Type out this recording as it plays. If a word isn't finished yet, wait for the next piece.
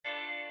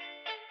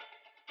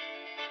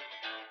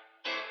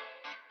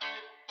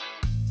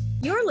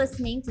You're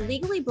listening to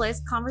Legally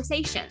Bliss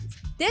Conversations.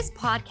 This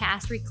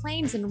podcast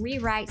reclaims and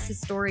rewrites the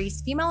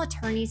stories female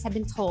attorneys have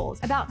been told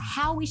about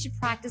how we should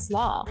practice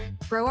law,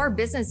 grow our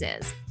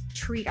businesses,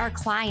 treat our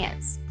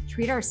clients,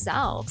 treat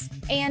ourselves,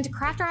 and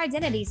craft our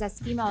identities as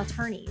female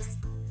attorneys.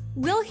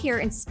 We'll hear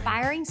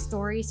inspiring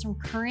stories from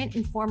current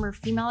and former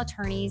female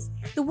attorneys,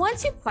 the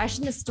ones who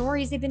question the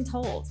stories they've been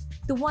told,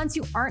 the ones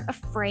who aren't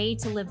afraid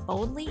to live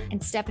boldly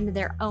and step into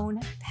their own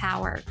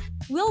power.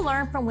 We'll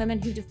learn from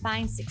women who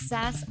define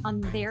success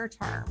on their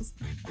terms.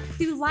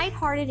 Through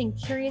lighthearted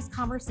and curious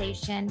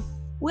conversation,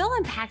 we'll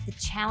unpack the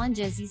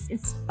challenges these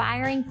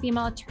inspiring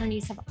female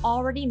attorneys have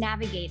already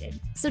navigated.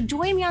 So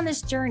join me on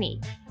this journey.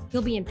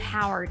 You'll be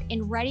empowered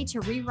and ready to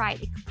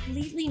rewrite a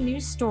completely new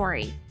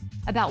story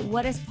about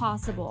what is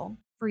possible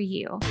for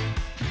you.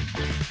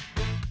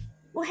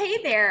 Well,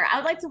 hey there. I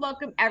would like to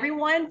welcome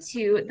everyone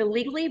to the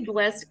Legally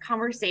Bliss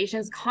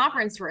Conversations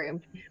conference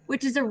room,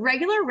 which is a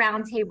regular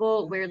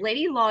roundtable where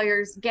lady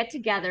lawyers get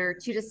together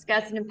to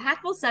discuss an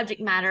impactful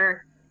subject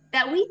matter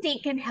that we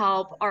think can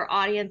help our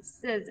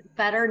audiences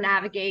better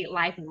navigate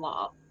life and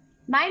law.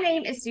 My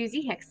name is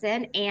Susie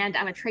Hickson, and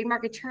I'm a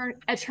trademark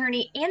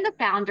attorney and the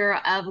founder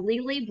of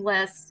Legally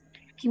Bliss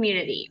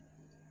Community.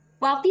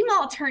 While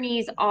female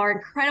attorneys are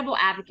incredible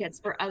advocates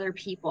for other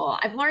people,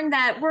 I've learned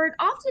that we're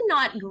often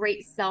not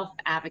great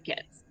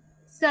self-advocates.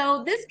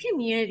 So this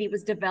community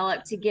was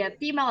developed to give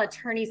female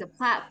attorneys a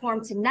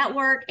platform to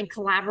network and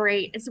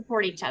collaborate and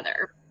support each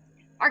other.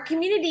 Our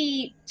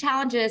community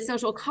challenges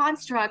social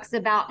constructs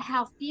about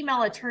how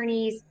female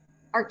attorneys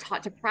are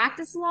taught to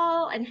practice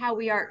law and how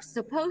we are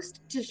supposed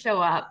to show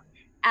up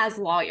as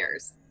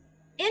lawyers.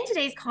 In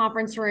today's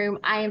conference room,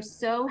 I am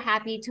so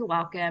happy to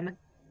welcome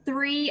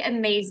three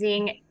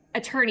amazing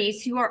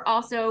attorneys who are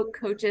also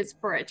coaches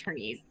for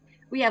attorneys.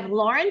 We have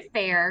Lauren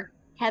Fair,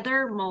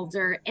 Heather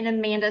Mulder, and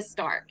Amanda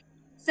Stark.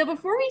 So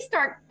before we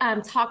start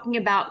talking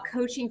about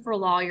coaching for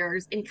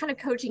lawyers and kind of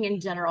coaching in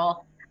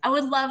general, I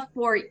would love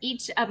for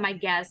each of my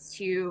guests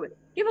to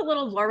give a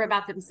little blurb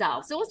about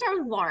themselves. So we'll start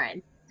with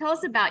Lauren. Tell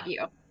us about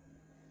you.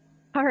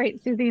 All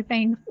right, Susie,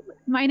 thanks.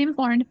 My name is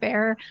Lauren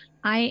Fair.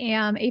 I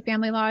am a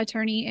family law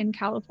attorney in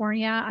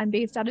California. I'm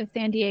based out of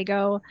San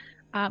Diego.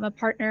 I'm a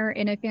partner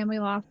in a family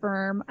law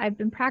firm. I've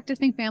been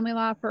practicing family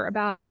law for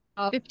about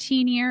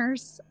 15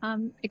 years,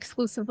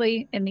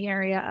 exclusively in the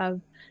area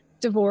of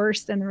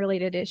divorce and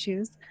related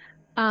issues.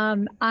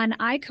 And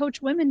I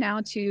coach women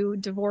now to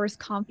divorce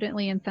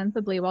confidently and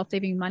sensibly while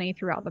saving money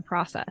throughout the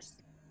process.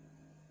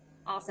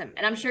 Awesome.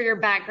 And I'm sure your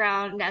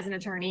background as an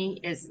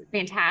attorney is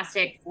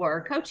fantastic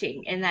for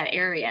coaching in that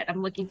area.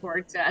 I'm looking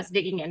forward to us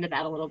digging into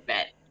that a little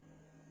bit.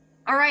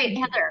 All right,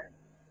 Heather,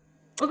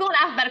 we'll go in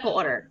alphabetical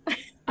order.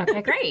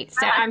 Okay, great.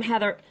 So I'm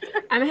Heather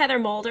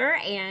Mulder,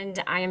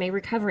 and I am a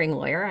recovering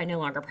lawyer. I no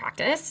longer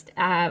practice.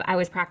 I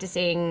was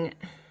practicing,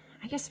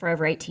 I guess, for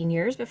over 18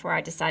 years before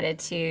I decided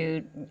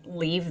to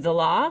leave the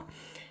law.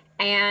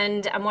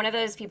 And I'm one of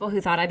those people who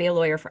thought I'd be a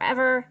lawyer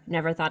forever,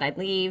 never thought I'd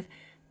leave,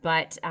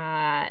 but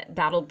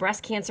battled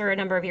breast cancer a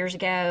number of years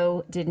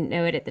ago, didn't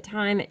know it at the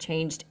time. It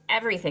changed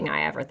everything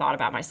I ever thought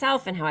about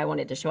myself and how I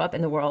wanted to show up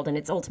in the world, and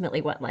it's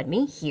ultimately what led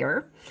me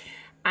here.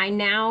 I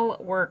now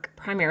work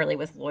primarily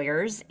with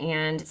lawyers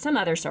and some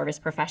other service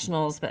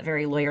professionals, but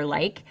very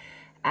lawyer-like,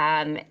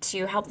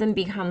 to help them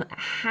become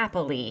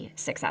happily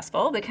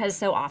successful, because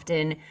so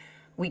often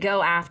we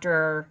go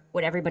after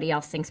what everybody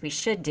else thinks we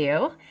should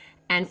do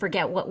and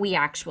forget what we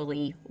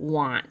actually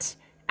want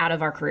out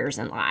of our careers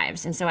and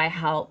lives. And so I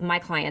help my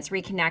clients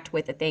reconnect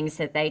with the things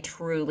that they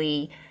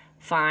truly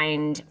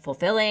find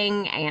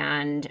fulfilling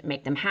and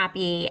make them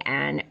happy,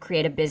 and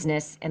create a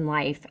business and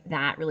life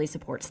that really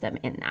supports them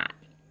in that.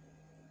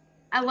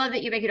 I love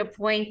that you make it a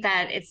point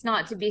that it's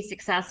not to be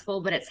successful,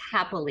 but it's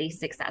happily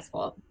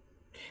successful.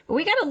 But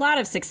we got a lot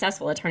of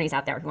successful attorneys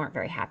out there who aren't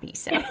very happy,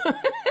 so.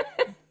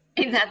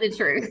 Ain't that the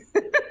truth?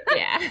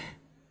 Yeah.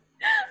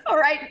 All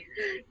right,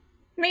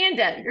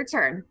 Amanda, your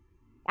turn.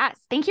 Yes,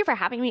 thank you for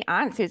having me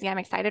on, Susie. I'm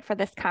excited for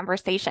this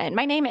conversation.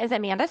 My name is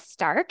Amanda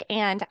Stark,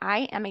 and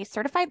I am a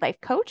certified life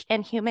coach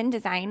and human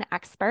design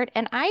expert,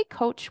 and I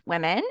coach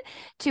women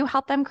to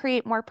help them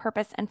create more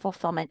purpose and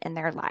fulfillment in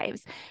their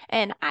lives.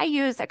 And I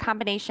use a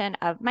combination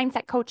of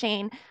mindset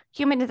coaching,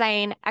 human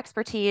design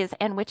expertise,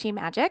 and witchy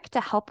magic to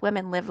help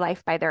women live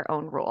life by their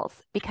own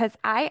rules. Because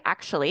I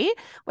actually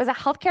was a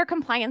healthcare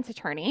compliance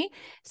attorney,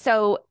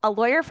 so a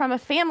lawyer from a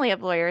family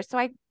of lawyers. So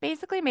I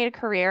basically made a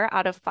career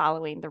out of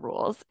following the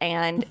rules,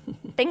 and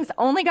things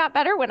only got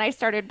better when I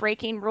started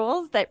breaking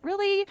rules that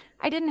really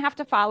I didn't have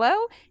to follow,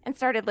 and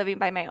started living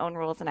by my own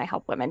rules. And I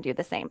help women do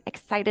the same.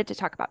 Excited to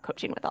talk about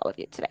coaching with all of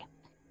you today.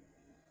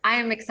 I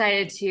am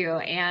excited too,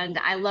 and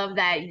I love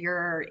that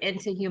you're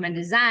into human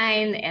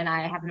design, and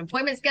I have an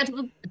appointment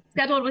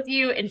scheduled with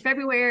you in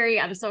February.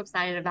 I'm so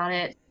excited about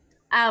it.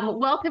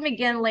 Welcome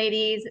again,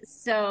 ladies.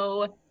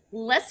 So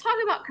let's talk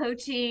about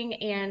coaching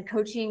and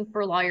coaching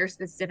for lawyers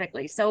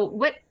specifically. So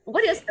what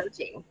is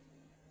coaching?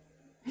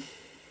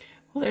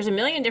 Well, there's a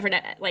million different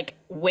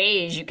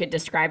ways you could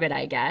describe it,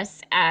 I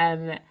guess.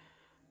 I'm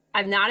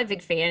not a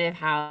big fan of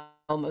how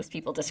most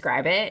people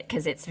describe it,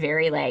 because it's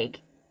very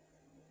like,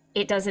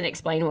 it doesn't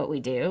explain what we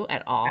do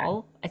at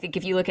all. I think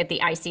if you look at the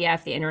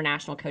ICF, the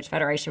International Coach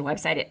Federation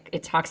website,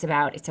 it talks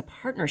about it's a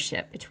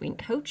partnership between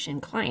coach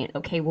and client.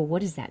 Okay, well,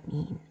 what does that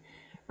mean?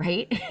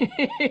 Right?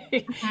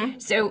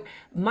 So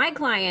my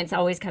clients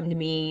always come to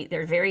me.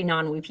 They're very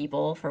non-woo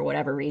people for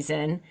whatever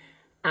reason.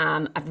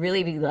 I'd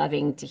really be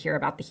loving to hear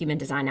about the human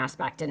design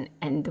aspect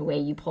and the way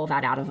you pull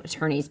that out of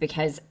attorneys,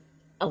 because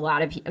a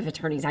lot of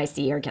attorneys I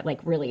see are get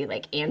like really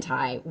like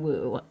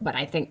anti-woo, but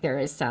I think there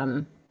is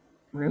some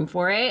room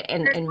for it,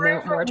 and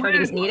more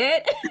attorneys need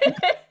it.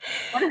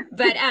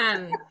 But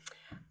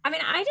I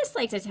mean, I just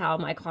like to tell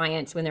my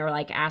clients when they're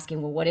like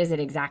asking, well, what is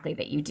it exactly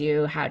that you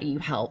do? How do you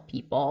help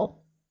people?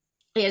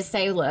 Is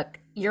say, look,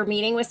 you're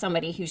meeting with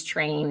somebody who's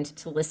trained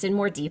to listen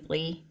more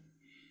deeply,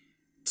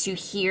 to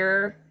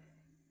hear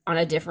on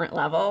a different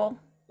level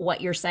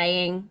what you're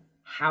saying,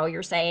 how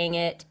you're saying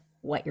it,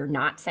 what you're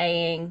not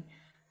saying.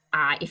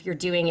 If you're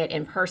doing it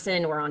in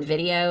person or on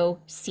video,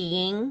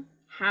 seeing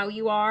how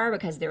you are,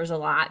 because there's a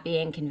lot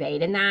being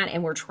conveyed in that.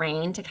 And we're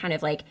trained to kind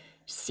of like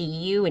see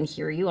you and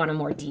hear you on a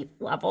more deep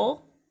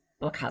level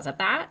because of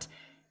that,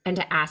 and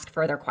to ask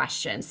further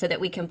questions so that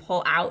we can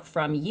pull out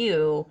from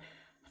you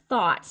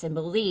thoughts and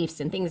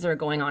beliefs and things that are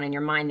going on in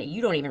your mind that you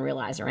don't even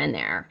realize are in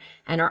there,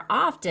 and are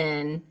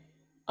often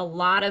a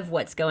lot of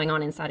what's going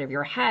on inside of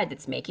your head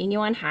that's making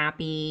you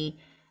unhappy,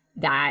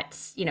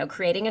 that's, you know,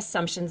 creating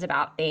assumptions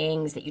about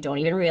things that you don't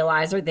even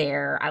realize are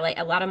there. I like,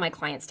 a lot of my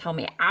clients tell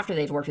me after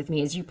they've worked with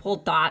me, is you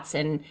pulled thoughts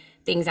and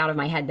things out of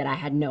my head that I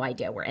had no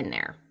idea were in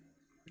there.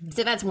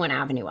 So that's one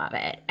avenue of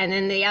it. And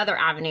then the other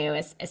avenue,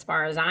 as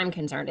far as I'm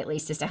concerned, at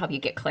least, is to help you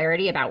get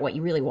clarity about what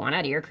you really want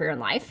out of your career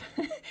and life,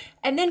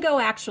 and then go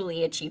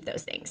actually achieve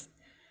those things.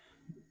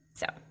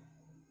 So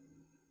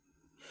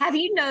have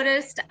you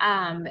noticed,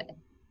 how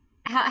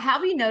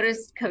have you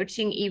noticed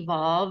coaching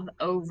evolve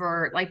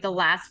over like the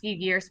last few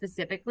years,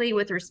 specifically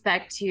with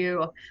respect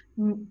to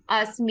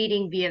us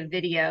meeting via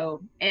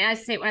video? And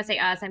when I say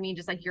us, I mean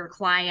just like your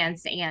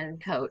clients and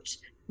coach,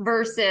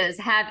 versus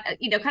have,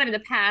 you know, kind of in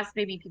the past,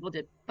 maybe people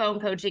did phone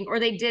coaching or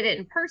they did it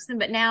in person,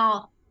 but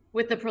now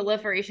with the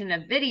proliferation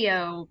of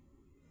video,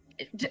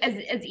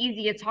 as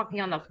easy as talking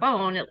on the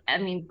phone. I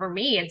mean, for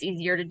me, it's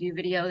easier to do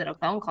video than a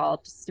phone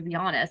call, just to be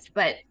honest.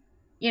 But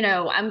you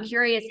know, I'm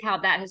curious how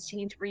that has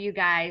changed for you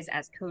guys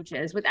as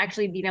coaches, with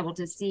actually being able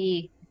to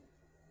see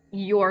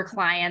your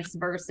clients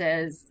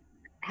versus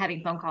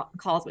having phone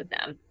calls with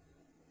them.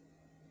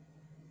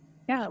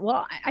 Yeah,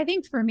 well, I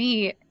think for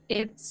me,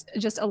 it's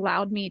just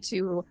allowed me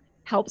to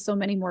help so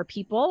many more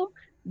people,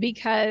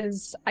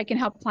 because I can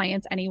help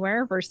clients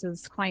anywhere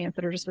versus clients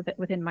that are just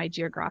within my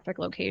geographic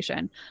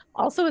location.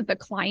 Also with the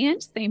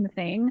client, same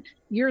thing.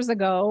 Years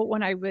ago,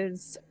 when I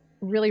was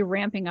really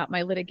ramping up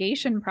my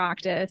litigation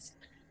practice,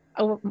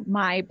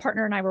 my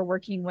partner and I were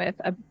working with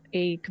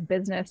a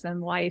business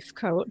and life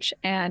coach,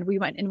 and we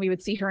went and we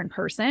would see her in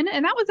person,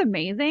 and that was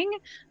amazing.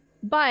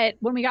 But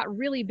when we got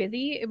really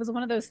busy, it was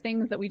one of those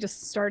things that we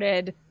just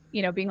started,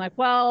 you know, being like,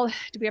 well,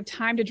 do we have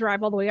time to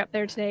drive all the way up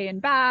there today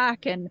and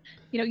back? And,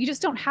 you know, you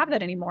just don't have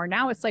that anymore.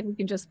 Now it's like we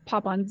can just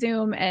pop on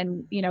Zoom,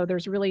 and, you know,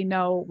 there's really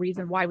no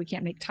reason why we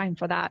can't make time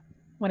for that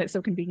when it's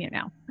so convenient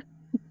now.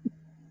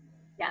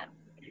 Yeah.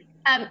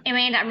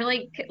 Amanda, I'm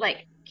really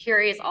like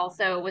curious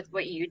also with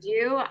what you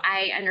do.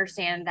 I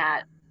understand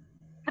that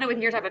kind of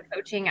with your type of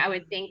coaching, I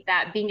would think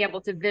that being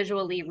able to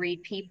visually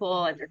read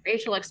people and their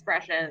facial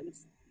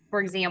expressions, for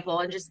example,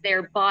 and just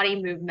their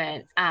body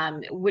movement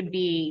would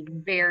be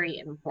very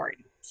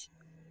important.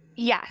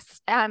 Yes,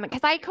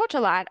 because I coach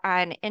a lot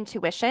on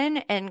intuition,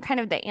 and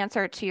kind of the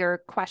answer to your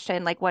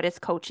question, like what is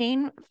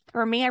coaching?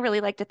 For me, I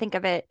really like to think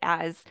of it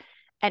as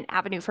an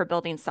avenue for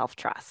building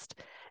self-trust.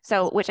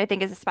 So, which I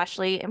think is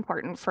especially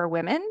important for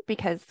women,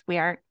 because we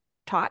aren't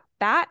taught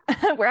that.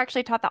 We're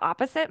actually taught the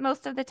opposite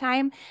most of the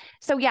time.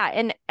 So yeah,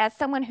 and as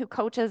someone who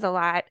coaches a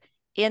lot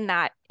in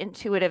that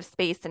intuitive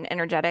space and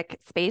energetic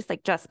space,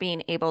 like just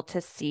being able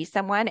to see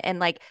someone, and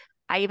like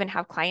I even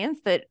have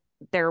clients that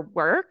their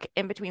work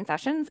in between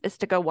sessions is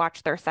to go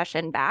watch their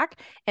session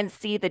back and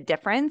see the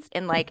difference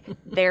in like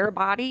their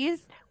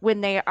bodies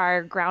when they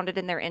are grounded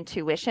in their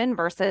intuition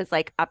versus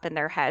like up in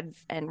their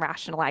heads and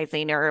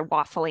rationalizing or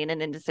waffling an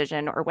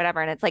indecision or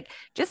whatever. And it's like,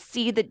 just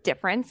see the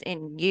difference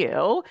in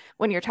you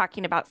when you're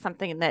talking about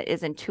something that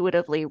is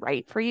intuitively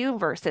right for you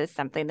versus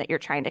something that you're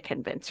trying to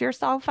convince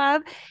yourself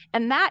of.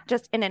 And that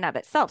just in and of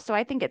itself. So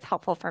I think it's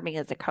helpful for me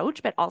as a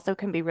coach, but also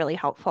can be really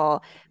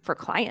helpful for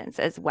clients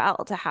as well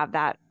to have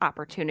that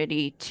opportunity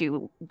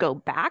to go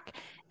back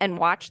and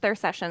watch their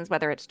sessions,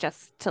 whether it's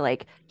just to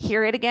like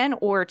hear it again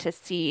or to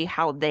see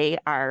how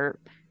their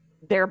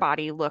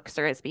body looks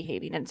or is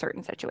behaving in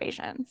certain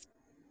situations.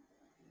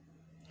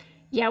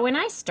 Yeah, when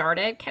I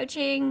started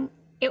coaching,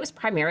 it was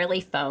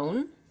primarily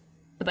phone,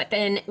 but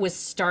then was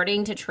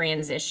starting to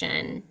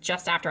transition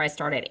just after I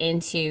started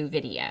into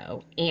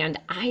video. And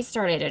I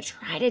started to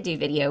try to do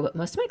video, but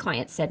most of my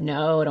clients said,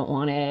 no, I don't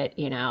want it,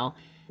 you know.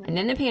 And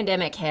then the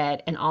pandemic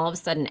hit, and all of a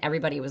sudden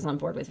everybody was on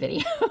board with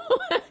video,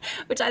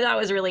 which I thought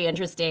was really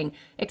interesting.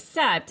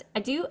 Except I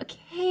do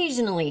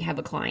occasionally have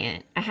a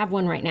client. I have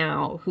one right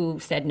now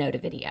who said no to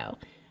video.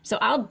 So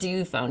I'll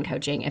do phone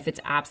coaching if it's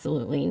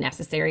absolutely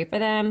necessary for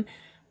them.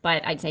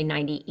 But I'd say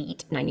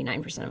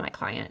 99% of my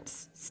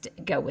clients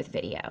go with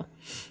video.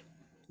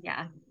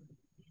 Yeah.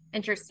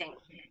 Interesting.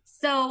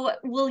 So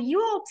will you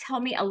all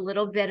tell me a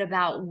little bit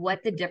about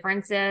what the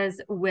difference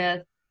is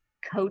with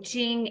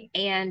coaching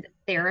and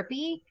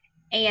therapy,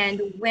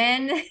 and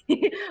when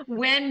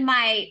when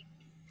might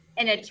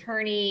an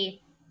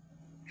attorney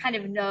kind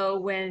of know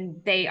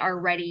when they are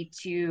ready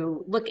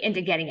to look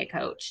into getting a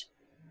coach?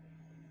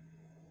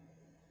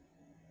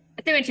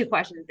 I think 2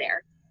 questions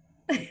there.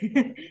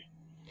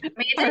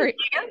 All right.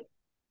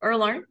 Or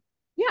Lauren?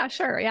 Yeah,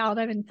 sure. Yeah, I'll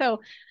dive in.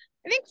 So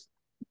I think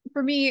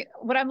for me,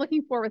 what I'm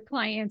looking for with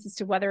clients as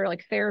to whether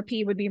like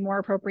therapy would be more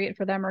appropriate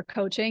for them or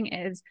coaching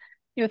is,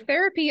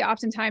 therapy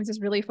oftentimes is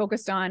really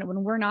focused on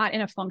when we're not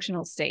in a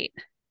functional state,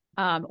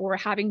 or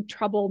having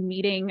trouble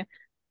meeting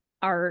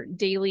our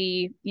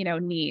daily,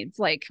 needs,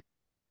 like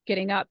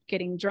getting up,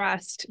 getting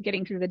dressed,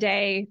 getting through the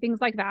day,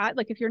 things like that.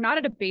 Like if you're not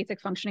at a basic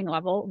functioning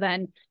level,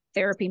 then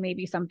therapy may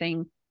be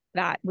something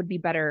that would be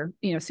better,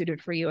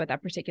 suited for you at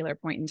that particular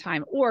point in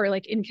time, or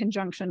like in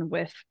conjunction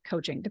with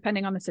coaching,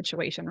 depending on the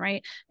situation,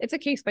 right? It's a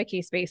case by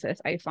case basis,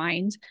 I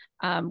find,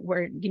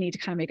 where you need to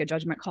kind of make a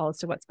judgment call as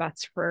to what's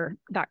best for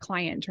that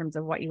client in terms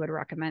of what you would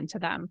recommend to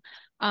them.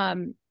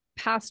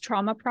 Past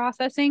trauma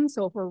processing.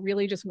 So if we're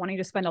really just wanting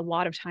to spend a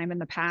lot of time in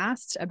the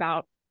past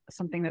about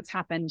something that's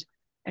happened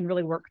and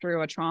really work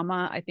through a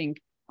trauma, I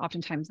think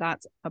oftentimes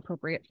that's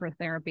appropriate for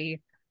therapy.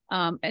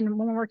 And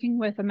when we're working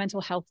with a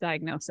mental health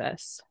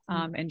diagnosis,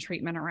 and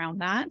treatment around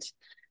that,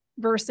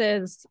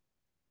 versus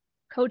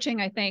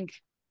coaching, I think,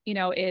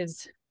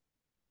 is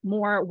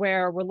more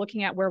where we're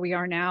looking at where we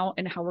are now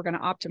and how we're going to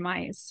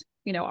optimize,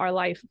 our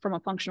life from a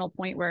functional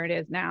point where it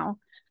is now.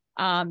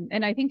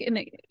 And I think in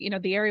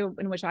the area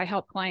in which I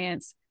help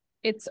clients,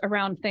 it's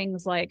around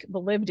things like the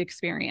lived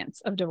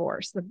experience of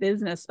divorce, the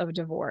business of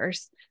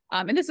divorce.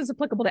 And this is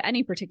applicable to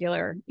any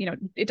particular,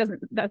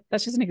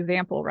 that's just an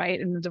example, right,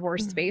 in the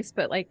divorce space,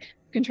 but like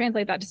you can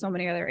translate that to so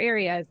many other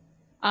areas.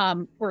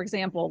 For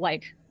example,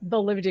 like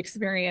the lived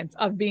experience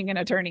of being an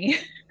attorney,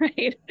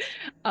 right?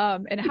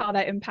 And how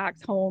that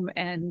impacts home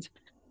and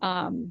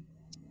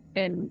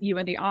you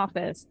in the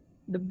office,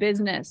 the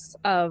business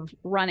of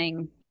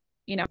running,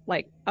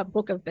 like a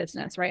book of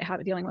business, right? How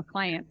dealing with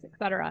clients, et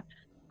cetera.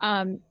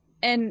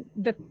 And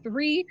the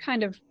 3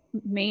 kind of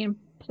main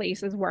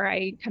places where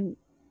I can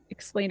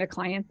explain to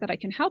clients that I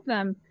can help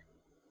them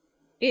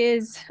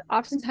is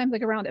oftentimes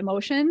like around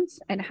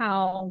emotions and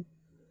how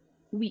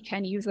we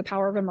can use the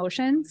power of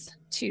emotions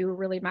to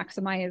really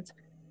maximize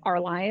our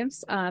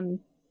lives,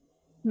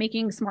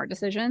 making smart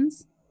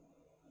decisions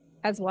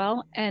as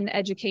well, and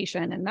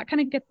education. And that kind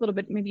of gets a little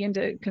bit maybe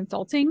into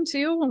consulting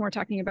too, when we're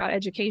talking about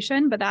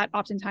education, but that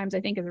oftentimes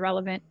I think is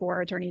relevant for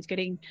attorneys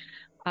getting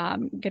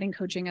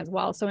coaching as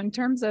well. So in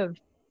terms of,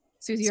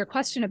 Susie, your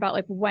question about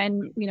like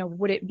when,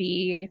 would it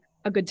be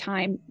a good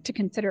time to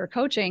consider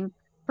coaching?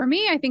 For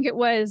me, I think it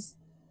was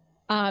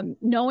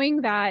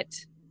knowing that,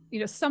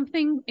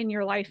 something in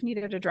your life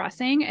needed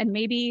addressing, and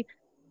maybe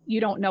you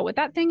don't know what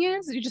that thing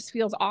is. It just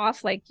feels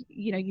off. Like,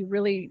 you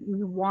really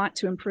want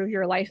to improve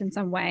your life in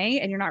some way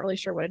and you're not really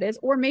sure what it is.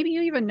 Or maybe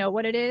you even know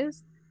what it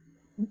is,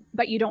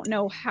 but you don't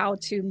know how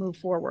to move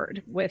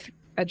forward with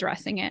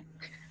addressing it.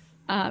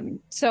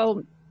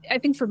 So I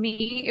think for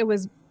me, it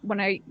was when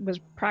I was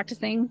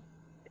practicing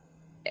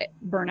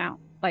burnout.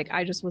 Like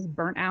I just was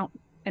burnt out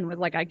and was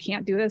like, I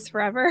can't do this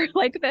forever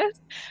like this.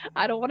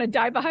 I don't want to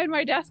die behind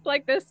my desk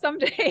like this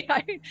someday.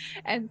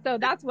 And so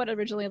that's what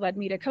originally led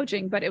me to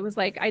coaching. But it was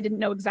like, I didn't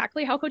know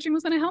exactly how coaching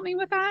was going to help me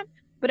with that,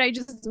 but I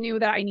just knew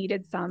that I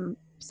needed some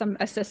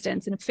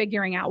assistance in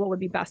figuring out what would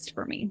be best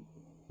for me.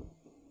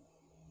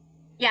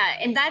 Yeah,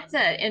 and that's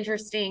an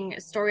interesting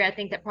story. I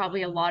think that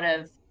probably a lot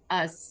of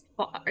us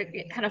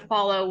kind of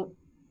follow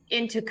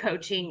into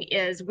coaching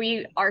is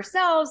we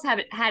ourselves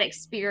have had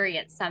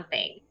experienced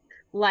something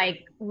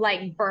like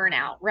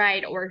burnout,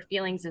 right? Or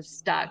feelings of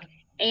stuck.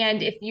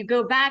 And if you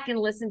go back and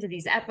listen to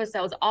these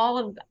episodes, all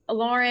of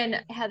Lauren,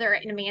 Heather,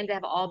 and Amanda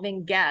have all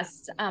been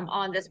guests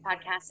on this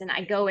podcast. And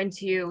I go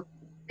into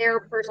their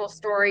personal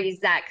stories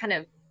that kind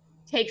of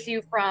takes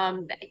you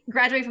from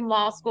graduating from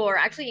law school, or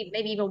actually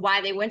maybe even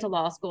why they went to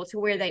law school, to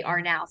where they are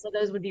now. So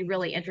those would be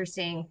really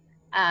interesting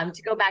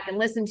to go back and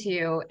listen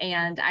to.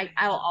 And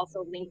I'll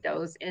also link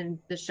those in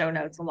the show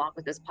notes along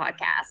with this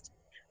podcast.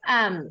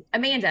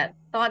 Amanda,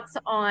 thoughts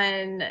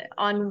on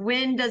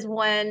when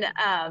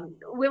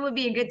would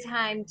be a good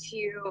time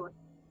to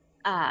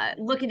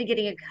look into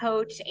getting a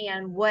coach,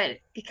 and what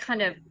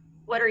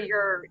are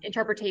your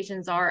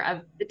interpretations are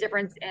of the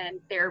difference in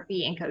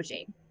therapy and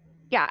coaching?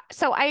 Yeah,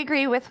 so I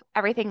agree with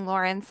everything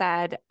Lauren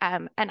said.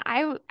 And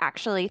I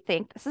actually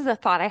think this is a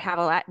thought I have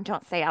a lot and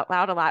don't say out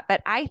loud a lot,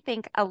 but I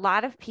think a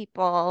lot of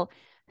people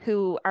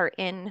who are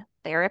in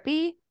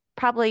therapy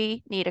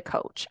probably need a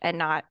coach and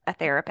not a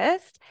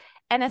therapist.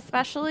 And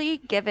especially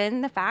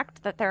given the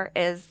fact that there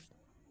is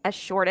a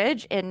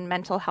shortage in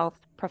mental health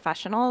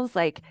professionals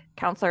like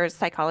counselors,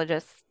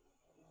 psychologists,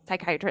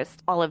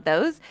 psychiatrists, all of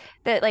those,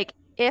 that like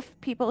if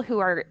people who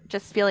are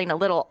just feeling a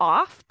little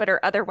off but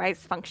are otherwise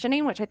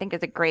functioning, which I think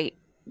is a great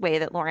way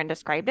that Lauren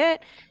described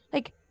it,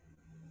 like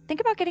think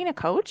about getting a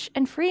coach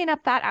and freeing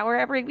up that hour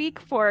every week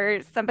for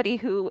somebody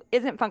who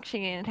isn't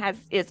functioning and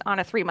is on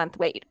a 3-month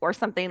wait or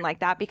something like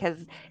that,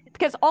 because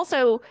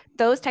also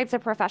those types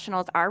of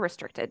professionals are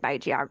restricted by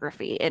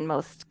geography in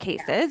most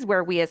cases,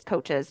 where we as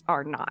coaches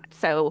are not.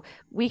 So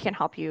we can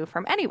help you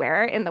from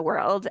anywhere in the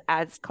world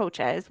as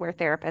coaches, where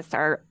therapists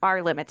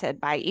are limited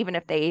by, even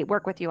if they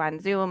work with you on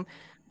Zoom,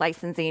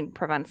 licensing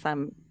prevents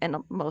them in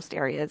most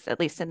areas,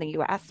 at least in the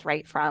US,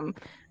 right, from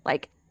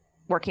like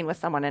working with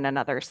someone in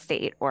another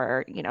state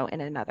or,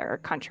 in another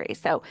country.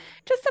 So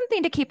just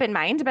something to keep in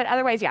mind. But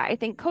otherwise, yeah, I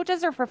think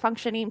coaches are for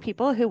functioning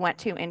people who want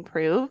to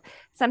improve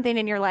something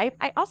in your life.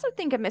 I also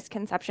think a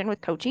misconception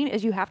with coaching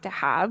is you have to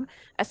have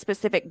a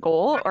specific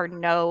goal or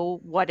know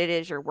what it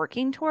is you're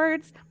working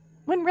towards,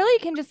 when really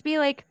it can just be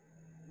like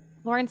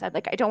Lauren said,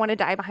 like, I don't want to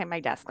die behind my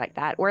desk like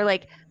that. Or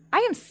like, I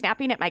am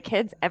snapping at my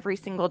kids every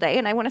single day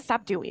and I want to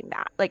stop doing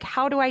that. Like,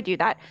 how do I do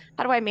that?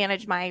 How do I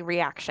manage my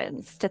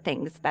reactions to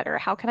things better?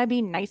 How can I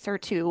be nicer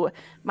to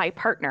my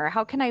partner?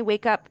 How can I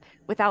wake up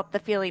without the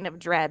feeling of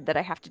dread that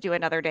I have to do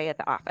another day at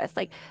the office?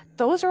 Like,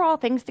 those are all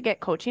things to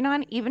get coaching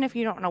on, even if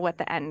you don't know what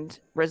the end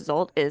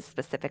result is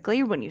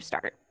specifically when you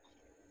start.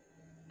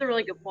 That's a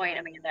really good point,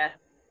 Amanda.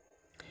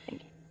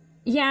 Thank you.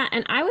 Yeah,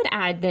 and I would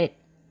add that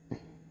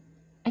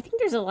I think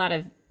there's a lot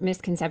of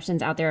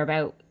misconceptions out there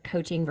about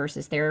coaching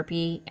versus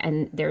therapy.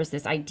 And there's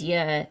this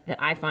idea that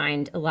I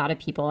find a lot of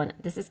people, and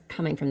this is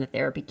coming from the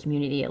therapy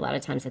community a lot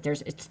of times, that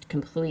it's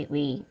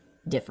completely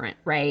different,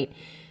 right?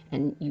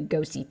 And you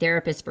go see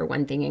therapists for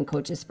one thing and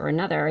coaches for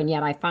another. And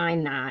yet I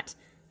find that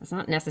that's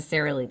not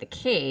necessarily the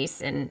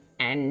case. And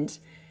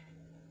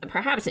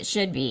perhaps it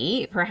should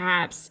be.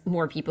 Perhaps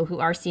more people who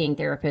are seeing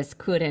therapists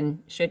could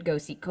and should go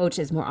see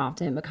coaches more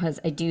often, because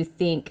I do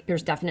think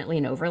there's definitely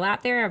an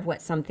overlap there of what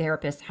some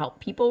therapists help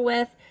people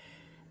with.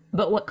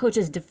 But what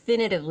coaches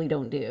definitively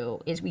don't do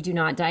is we do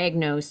not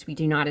diagnose, we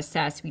do not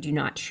assess, we do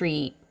not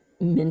treat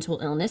mental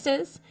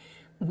illnesses.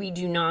 We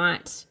do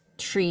not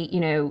treat,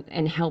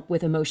 and help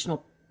with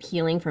emotional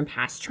healing from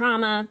past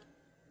trauma.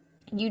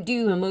 You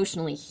do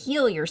emotionally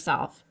heal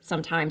yourself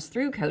sometimes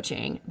through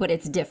coaching, but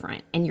it's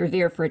different and you're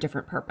there for a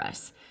different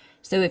purpose.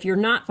 So if you're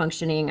not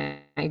functioning,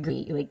 I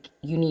agree, like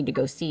you need to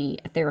go see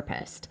a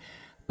therapist.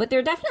 But there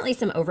are definitely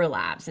some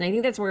overlaps. And I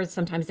think that's where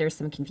sometimes there's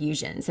some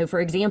confusion. So for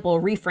example,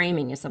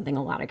 reframing is something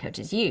a lot of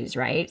coaches use,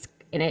 right?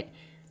 And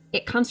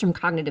it comes from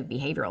cognitive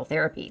behavioral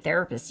therapy.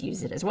 Therapists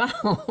use it as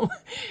well.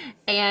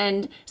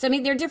 And so,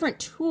 there are different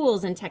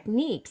tools and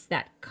techniques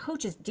that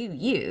coaches do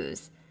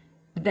use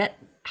that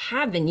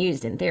have been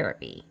used in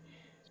therapy.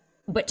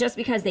 But just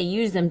because they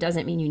use them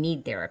doesn't mean you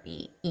need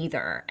therapy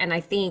either. And I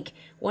think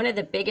one of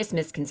the biggest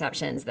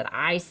misconceptions that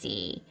I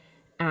see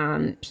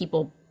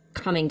people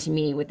coming to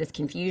me with this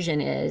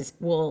confusion is,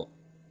 well,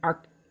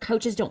 our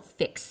coaches don't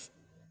fix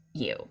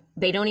you.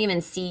 They don't even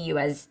see you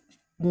as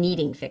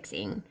needing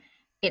fixing.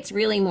 It's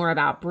really more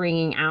about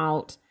bringing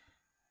out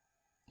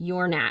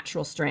your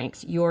natural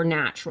strengths, your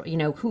natural,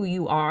 who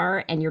you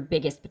are and your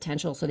biggest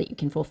potential so that you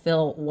can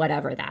fulfill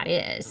whatever that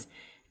is.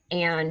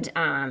 And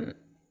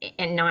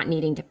not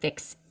needing to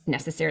fix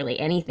necessarily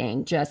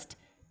anything, just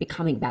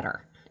becoming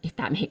better, if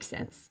that makes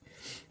sense.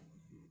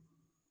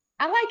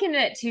 I liken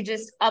it to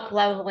just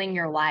up-leveling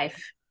your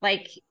life.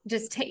 Like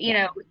just,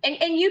 and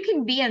you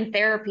can be in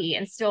therapy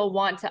and still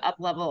want to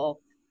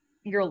up-level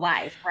your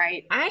life,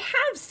 right? I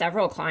have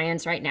several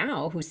clients right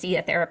now who see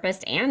a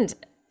therapist and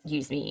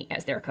use me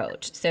as their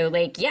coach. So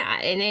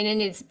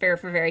and it's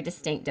for very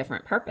distinct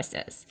different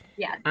purposes.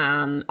 Yeah.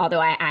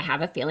 Although I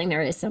have a feeling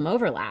there is some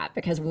overlap,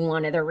 because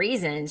one of the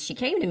reasons she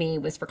came to me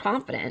was for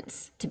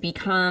confidence, to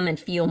become and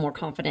feel more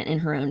confident in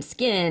her own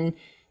skin,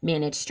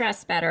 manage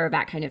stress better,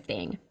 that kind of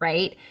thing,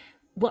 right?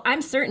 Well,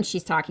 I'm certain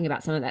she's talking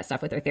about some of that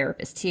stuff with her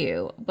therapist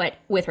too. But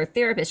with her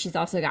therapist, she's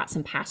also got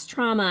some past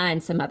trauma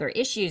and some other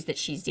issues that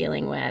she's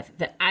dealing with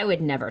that I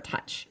would never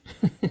touch.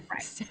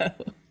 Right. So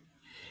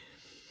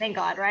thank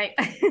God, right?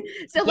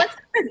 So let's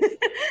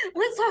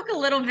talk a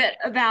little bit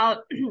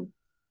about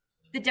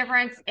the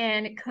difference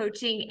in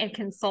coaching and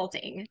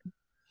consulting.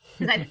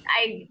 Because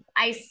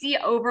I see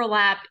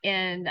overlap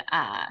in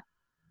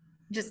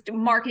just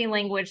marketing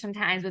language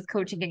sometimes with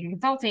coaching and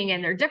consulting,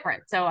 and they're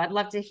different. So I'd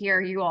love to hear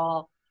you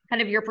all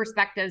kind of your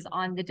perspectives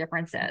on the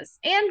differences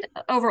and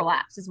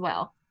overlaps as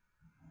well.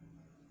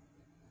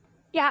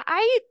 Yeah,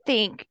 I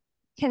think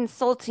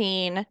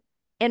consulting,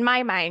 in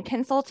my mind,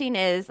 consulting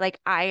is like,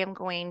 I am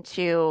going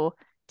to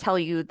tell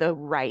you the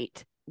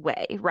right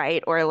way,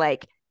 right? Or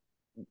like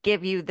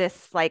give you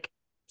this like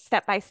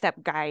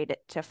step-by-step guide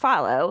to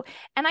follow.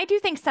 And I do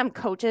think some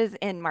coaches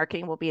in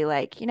marketing will be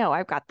like,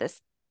 I've got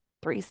this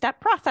 3-step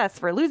process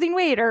for losing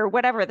weight or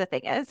whatever the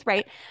thing is,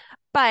 right?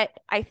 But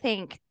I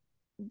think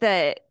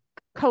the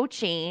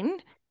coaching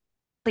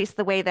least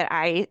the way that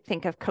I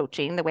think of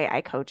coaching, the way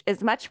I coach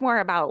is much more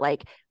about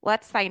like,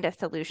 let's find a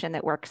solution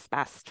that works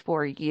best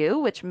for you,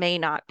 which may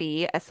not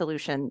be a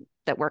solution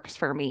that works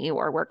for me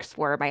or works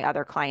for my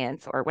other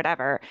clients or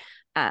whatever.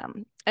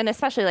 And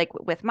especially like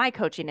with my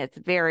coaching, it's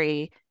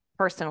very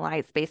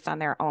personalized based on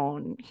their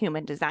own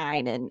human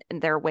design and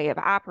their way of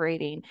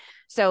operating.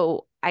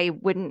 So I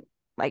wouldn't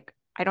like,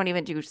 I don't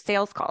even do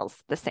sales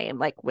calls the same,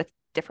 like with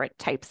different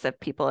types of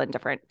people and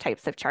different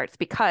types of charts,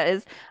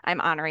 because I'm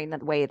honoring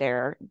the way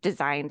they're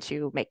designed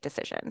to make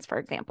decisions, for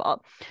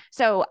example.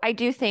 So I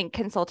do think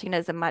consulting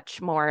is a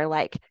much more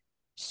like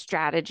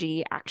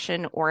strategy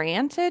action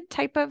oriented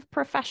type of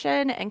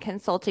profession, and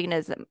consulting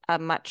is a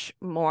much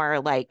more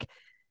like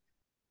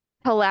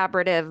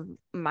collaborative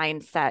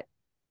mindset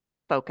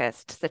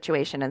focused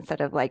situation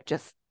instead of like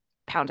just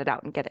pound it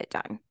out and get it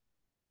done.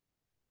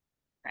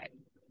 Right.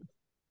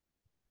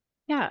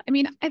 Yeah. I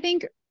mean, I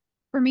think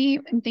for me,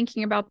 in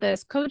thinking about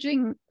this,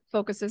 coaching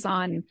focuses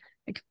on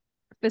like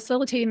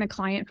facilitating the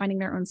client finding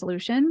their own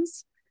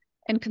solutions,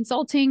 and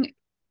consulting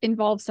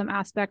involves some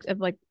aspect of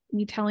like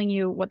me telling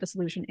you what the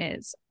solution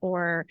is,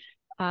 or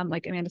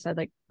like Amanda said,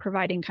 like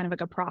providing kind of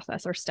like a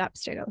process or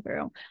steps to go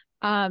through.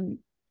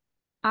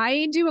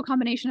 I do a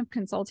combination of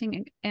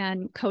consulting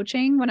and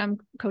coaching when I'm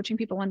coaching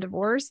people on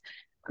divorce,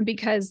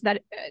 because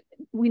that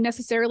we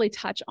necessarily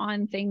touch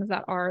on things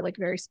that are like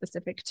very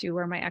specific to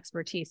where my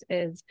expertise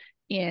is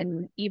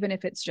in, even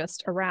if it's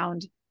just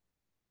around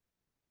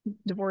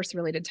divorce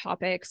related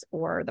topics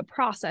or the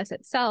process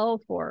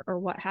itself or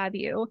what have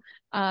you.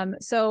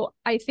 So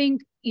I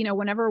think, you know,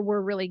 whenever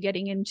we're really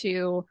getting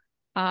into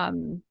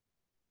more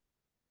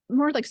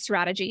like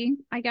strategy,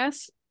 I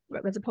guess,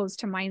 as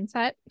opposed to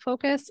mindset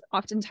focus,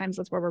 oftentimes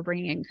that's where we're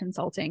bringing in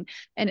consulting.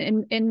 And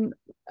in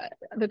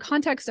the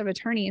context of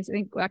attorneys, I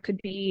think that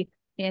could be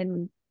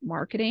in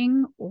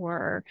marketing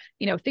or,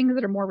 you know, things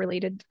that are more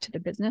related to the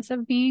business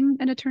of being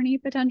an attorney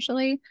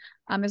potentially,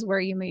 is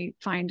where you may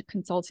find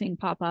consulting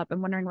pop up.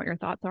 I'm wondering what your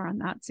thoughts are on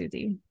that,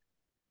 Susie.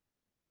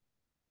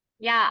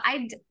 Yeah,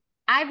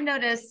 I've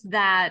noticed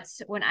that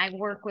when I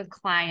work with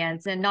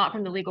clients, and not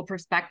from the legal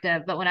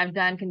perspective, but when I've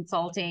done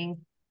consulting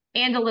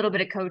and a little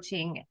bit of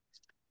coaching,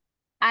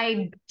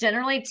 I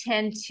generally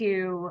tend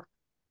to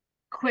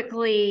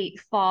quickly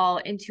fall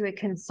into a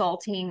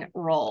consulting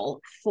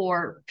role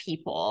for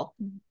people.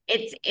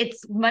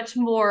 It's much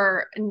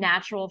more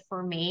natural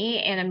for me.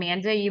 And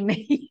Amanda, you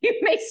may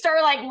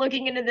start like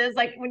looking into this,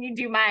 like when you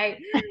do my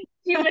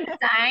human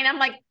design. I'm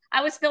like,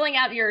 I was filling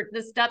out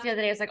the stuff the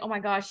other day. I was like, oh my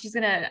gosh,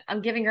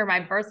 I'm giving her my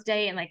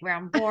birthday and like where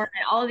I'm born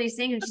and all of these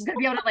things, and she's gonna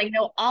be able to like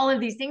know all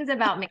of these things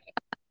about me.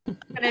 It's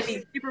gonna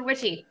be super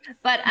witchy.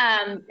 But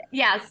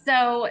yeah,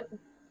 so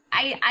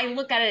I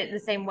look at it the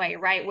same way,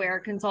 right? Where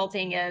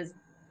consulting is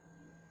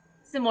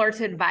similar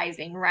to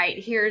advising,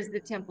 right? Here's the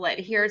template.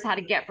 Here's how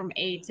to get from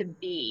A to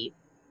B.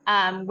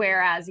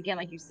 Whereas, again,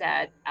 like you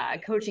said,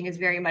 coaching is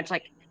very much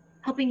like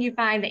helping you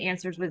find the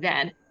answers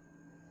within.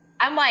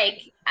 I'm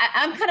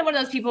kind of one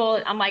of those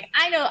people. I'm like,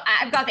 I know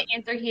I've got the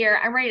answer here.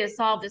 I'm ready to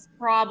solve this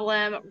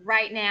problem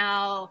right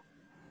now.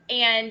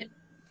 And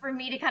for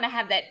me to kind of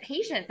have that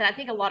patience, and I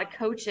think a lot of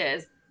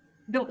coaches,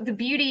 the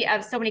beauty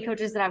of so many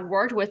coaches that I've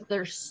worked with,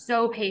 they're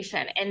so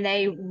patient and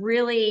they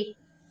really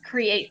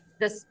create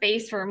the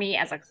space for me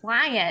as a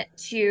client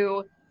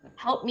to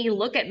help me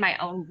look at my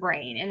own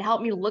brain and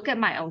help me look at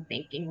my own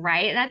thinking,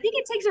 right? And I think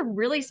it takes a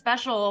really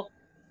special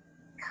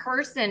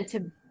person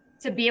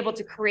to be able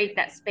to create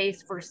that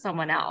space for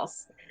someone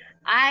else.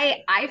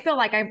 I feel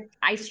like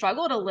I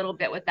struggled a little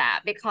bit with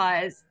that,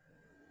 because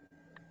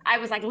I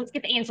was like, let's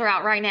get the answer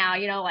out right now.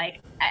 You know,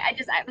 like I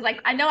was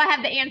like, I know I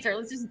have the answer.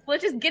 Let's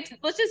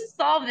just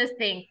solve this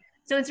thing.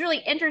 So it's really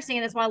interesting.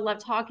 And that's why I love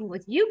talking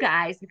with you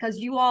guys, because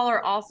you all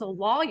are also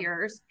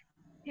lawyers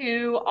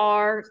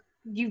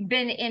you've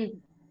been in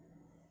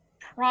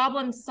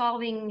problem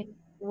solving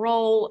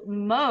role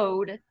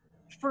mode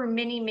for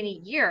many, many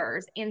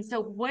years. And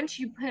so once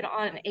you put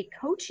on a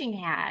coaching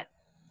hat,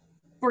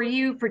 for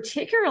you,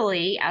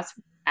 particularly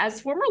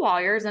as former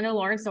lawyers, I know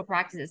Lauren still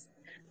practices,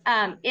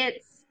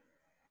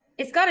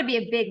 it's got to be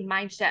a big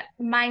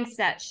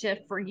mindset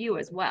shift for you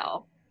as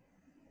well.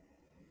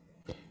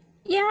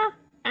 Yeah.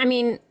 I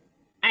mean,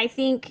 I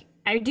think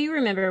I do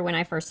remember when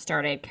I first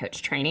started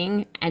coach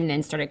training and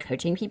then started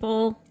coaching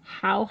people,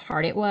 how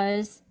hard it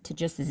was to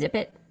just zip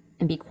it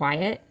and be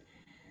quiet.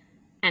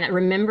 And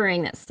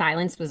remembering that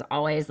silence was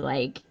always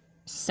like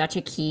such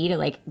a key to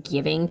like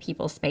giving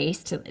people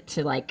space to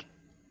like,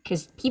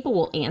 because people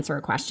will answer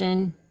a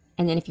question,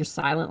 and then if you're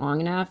silent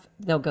long enough,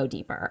 they'll go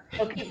deeper.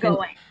 They'll keep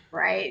going,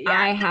 right? Yeah.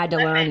 I had to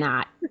learn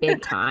that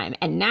big time.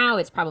 And now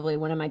it's probably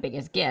one of my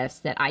biggest gifts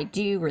that I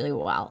do really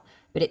well,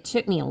 but it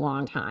took me a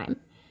long time.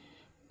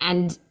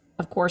 And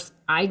of course,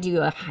 I do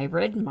a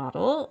hybrid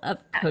model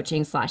of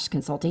coaching /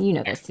 consulting. You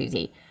know this,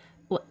 Susie,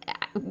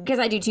 because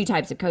I do two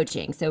types of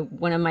coaching. So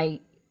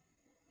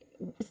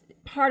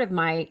part of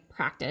my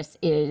practice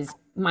is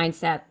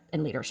mindset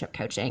and leadership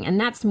coaching, and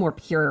that's more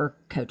pure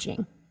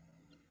coaching.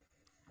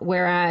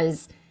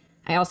 Whereas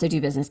I also do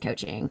business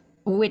coaching,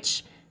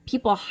 which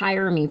people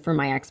hire me for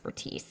my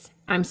expertise.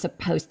 I'm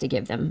supposed to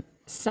give them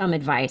some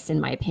advice, in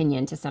my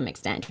opinion, to some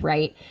extent,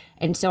 right?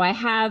 And so I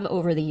have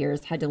over the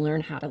years had to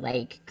learn how to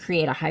like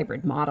create a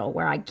hybrid model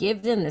where I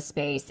give them the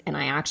space and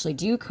I actually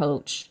do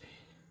coach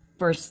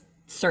for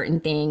certain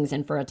things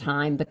and for a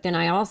time, but then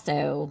I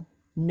also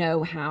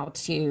know how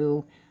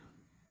to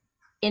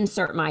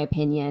insert my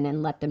opinion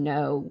and let them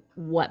know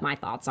what my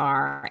thoughts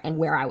are and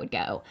where I would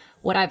go.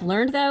 What I've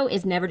learned though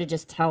is never to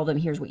just tell them,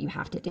 here's what you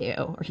have to do,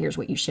 or here's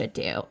what you should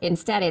do.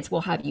 Instead, it's,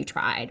 well, have you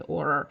tried?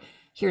 Or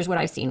here's what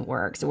I've seen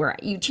works. Where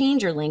you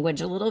change your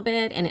language a little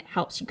bit and it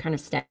helps you kind of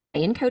stay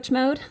in coach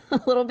mode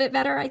a little bit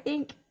better, I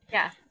think.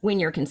 Yeah. When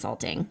you're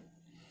consulting.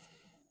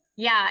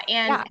 Yeah.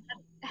 And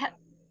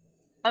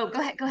oh, go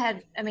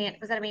ahead. Amanda.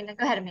 Was that Amanda?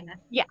 Go ahead, Amanda.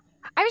 Yeah.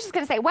 I was just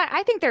going to say, what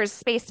I think there's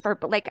space for,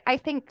 but like, I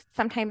think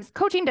sometimes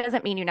coaching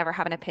doesn't mean you never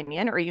have an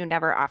opinion or you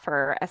never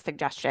offer a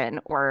suggestion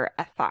or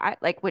a thought,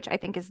 like, which I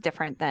think is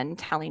different than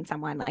telling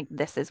someone like,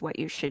 this is what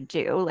you should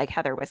do, like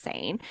Heather was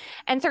saying.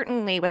 And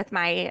certainly with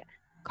my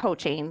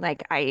coaching,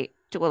 like I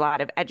do a lot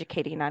of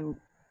educating on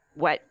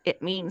what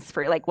it means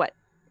for like what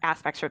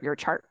aspects of your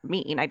chart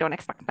mean. I don't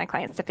expect my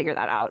clients to figure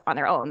that out on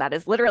their own. That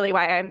is literally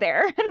why I'm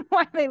there and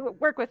why they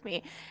work with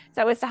me.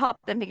 So it's to help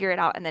them figure it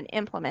out and then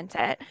implement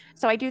it.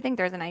 So I do think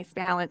there's a nice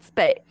balance.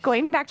 But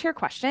going back to your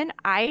question,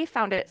 I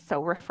found it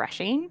so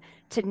refreshing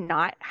to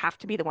not have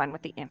to be the one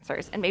with the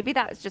answers. And maybe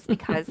that's just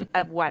because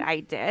of what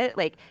I did,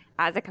 like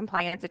as a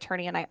compliance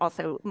attorney. And I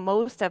also,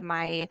 most of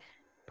my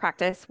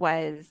practice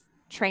was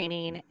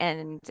training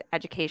and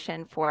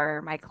education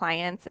for my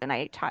clients, and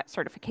I taught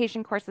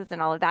certification courses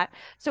and all of that.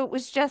 So it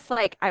was just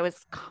like I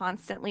was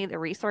constantly the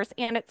resource,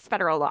 and it's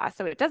federal law,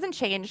 so it doesn't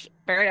change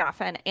very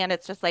often. And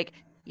it's just like,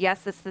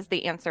 yes, this is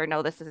the answer.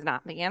 No, this is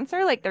not the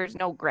answer. Like there's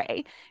no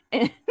gray.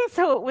 And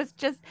so it was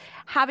just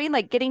having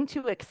like getting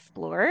to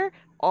explore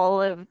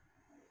all of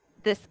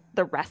this,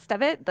 the rest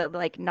of it, the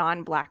like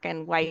non-black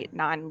and white,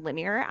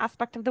 non-linear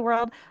aspect of the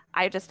world.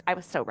 I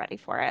was so ready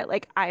for it.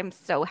 Like, I'm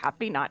so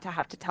happy not to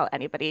have to tell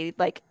anybody,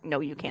 like,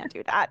 no, you can't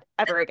do that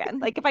ever again.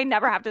 Like, if I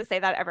never have to say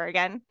that ever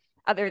again,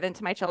 other than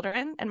to my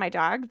children and my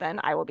dog, then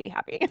I will be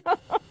happy.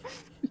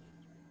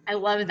 I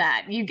love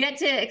that. You get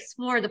to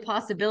explore the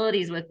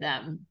possibilities with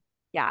them.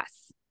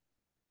 Yes.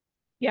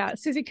 Yeah.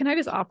 Susie, can I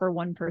just offer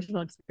one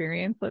personal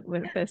experience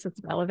with this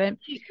that's relevant?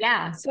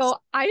 Yeah. So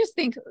I just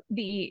think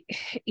the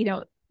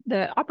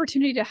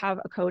opportunity to have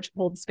a coach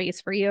hold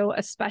space for you,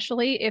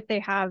 especially if they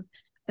have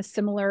a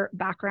similar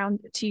background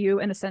to you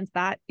in the sense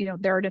that,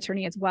 they're an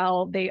attorney as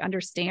well, they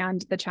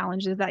understand the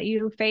challenges that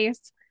you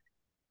face,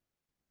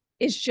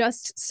 is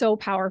just so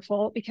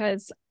powerful.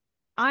 Because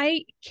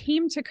I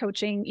came to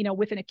coaching,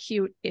 with an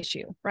acute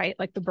issue, right?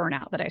 Like the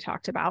burnout that I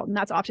talked about. And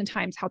that's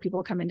oftentimes how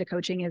people come into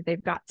coaching, is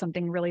they've got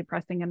something really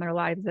pressing in their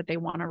lives that they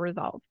want to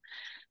resolve.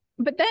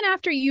 But then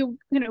after you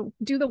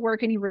do the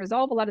work and you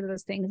resolve a lot of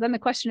those things, then the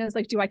question is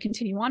like, do I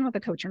continue on with a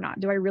coach or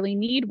not? Do I really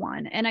need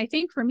one? And I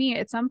think for me,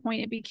 at some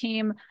point, it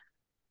became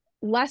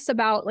less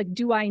about like,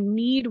 do I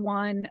need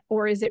one?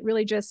 Or is it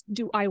really just,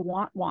 do I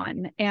want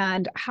one?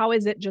 And how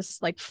is it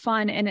just like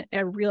fun and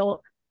a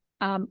real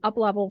up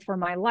level for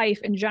my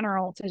life in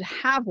general to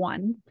have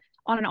one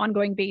on an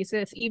ongoing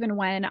basis, even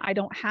when I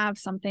don't have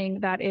something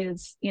that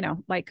is,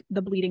 like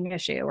the bleeding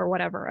issue or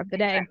whatever of the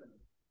day.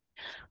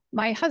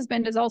 My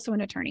husband is also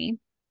an attorney,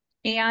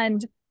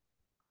 and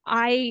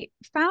I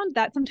found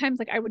that sometimes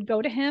like I would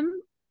go to him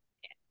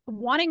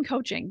wanting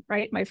coaching,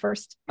 right? My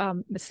first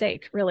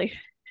mistake, really.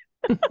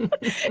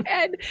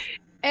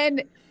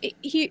 and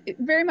he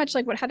very much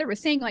like what Heather was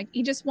saying, like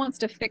he just wants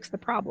to fix the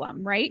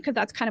problem, right? Because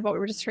that's kind of what we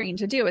were just trained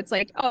to do. It's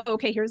like, oh,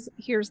 okay,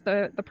 here's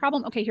the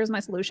problem. Okay, here's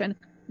my solution.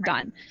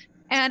 Done.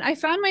 And I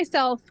found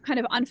myself kind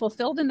of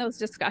unfulfilled in those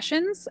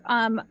discussions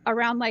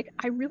around like,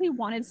 I really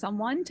wanted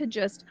someone to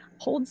just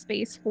hold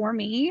space for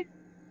me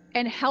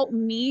and help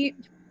me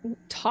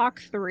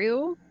talk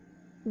through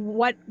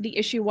what the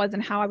issue was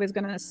and how I was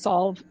going to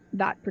solve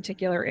that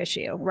particular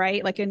issue,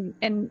 right? Like, and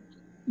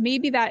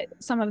maybe that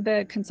some of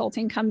the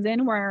consulting comes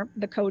in where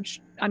the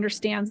coach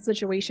understands the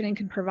situation and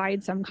can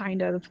provide some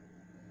kind of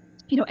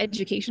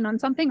education on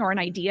something or an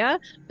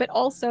idea, but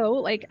also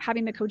like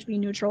having the coach be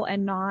neutral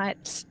and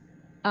not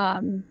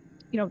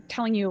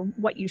telling you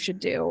what you should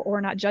do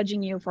or not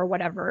judging you for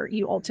whatever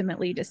you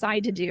ultimately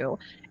decide to do.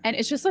 And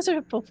it's just such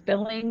a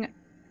fulfilling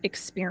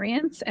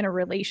experience and a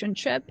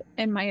relationship,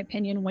 in my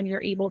opinion, when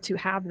you're able to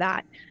have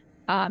that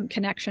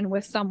connection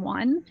with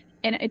someone.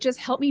 And it just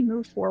helped me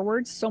move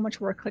forward so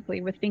much more quickly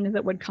with things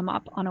that would come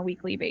up on a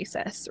weekly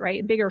basis,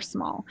 right? Big or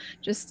small,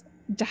 just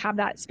to have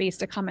that space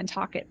to come and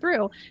talk it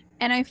through.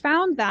 And I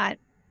found that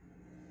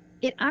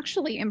it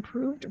actually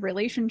improved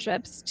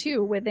relationships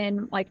too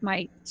within like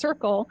my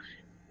circle.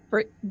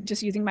 For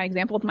just using my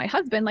example with my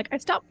husband, like I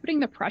stopped putting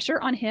the pressure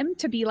on him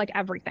to be like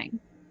everything,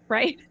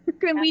 right?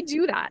 And we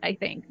do that, I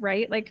think,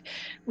 right? Like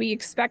we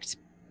expect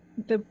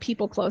the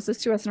people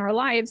closest to us in our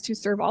lives to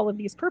serve all of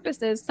these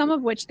purposes, some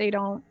of which they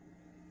don't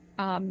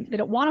they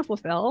don't want to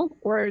fulfill,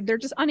 or they're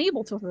just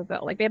unable to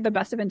fulfill. Like they have the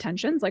best of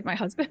intentions, like my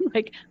husband,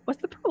 like,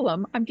 what's the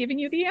problem? I'm giving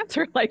you the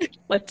answer. Like,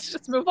 let's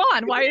just move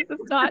on. Why is this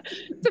not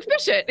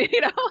sufficient?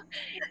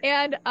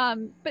 And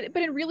but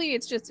it really,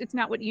 it's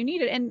not what you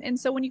needed. And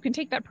so when you can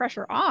take that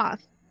pressure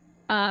off,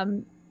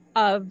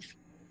 of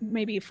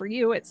maybe for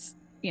you, it's,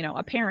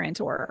 a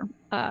parent or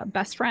a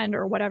best friend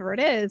or whatever it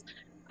is.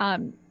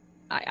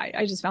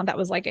 I just found that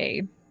was like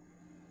a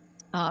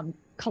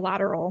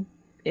collateral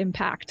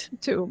impact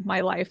to my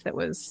life that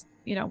was,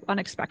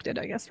 unexpected,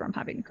 I guess, from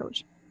having a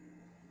coach.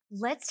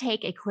 Let's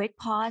take a quick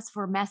pause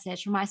for a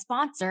message from my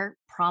sponsor,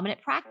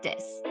 Prominent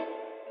Practice.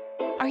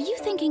 Are you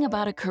thinking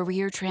about a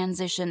career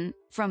transition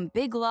from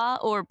big law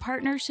or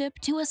partnership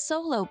to a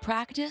solo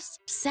practice,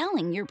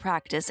 selling your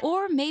practice,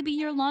 or maybe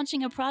you're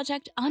launching a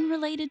project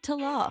unrelated to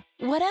law?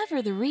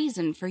 Whatever the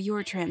reason for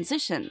your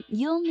transition,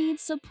 you'll need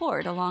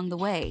support along the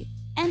way.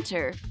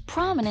 Enter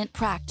Prominent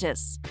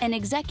Practice, an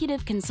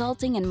executive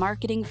consulting and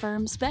marketing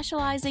firm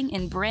specializing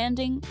in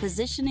branding,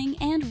 positioning,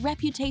 and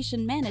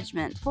reputation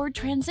management for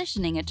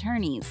transitioning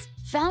attorneys.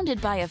 Founded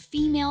by a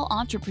female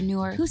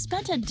entrepreneur who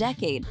spent a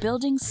decade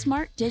building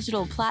smart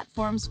digital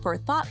platforms for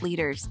thought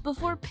leaders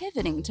before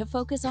pivoting to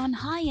focus on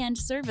high-end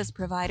service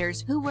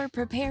providers who were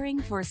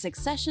preparing for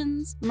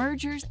successions,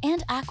 mergers,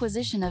 and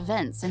acquisition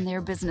events in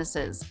their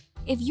businesses.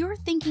 If you're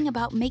thinking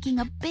about making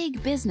a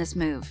big business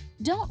move,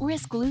 don't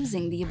risk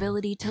losing the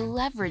ability to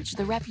leverage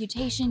the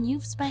reputation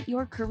you've spent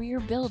your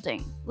career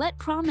building. Let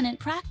Prominent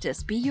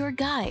Practice be your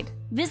guide.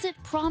 Visit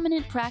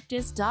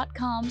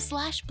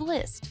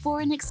prominentpractice.com/bliss for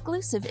an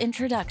exclusive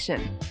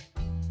introduction.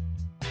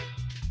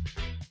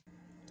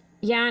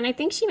 Yeah, and I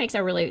think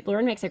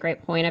Lauren makes a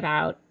great point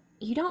about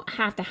you don't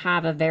have to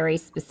have a very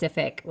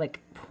specific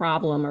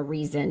problem or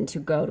reason to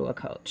go to a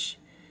coach.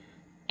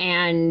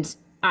 And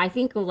I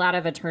think a lot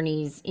of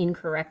attorneys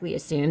incorrectly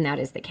assume that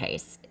is the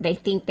case. They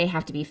think they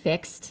have to be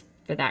fixed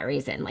for that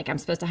reason. Like, I'm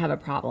supposed to have a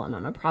problem.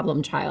 I'm a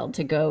problem child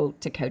to go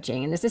to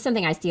coaching. And this is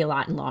something I see a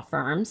lot in law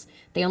firms.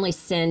 They only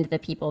send the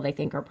people they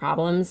think are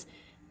problems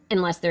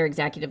unless they're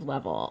executive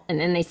level. And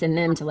then they send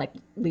them to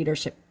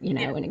leadership,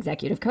 and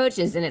executive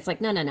coaches. And it's like,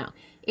 no.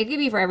 It could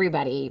be for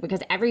everybody, because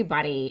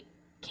everybody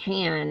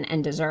can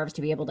and deserves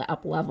to be able to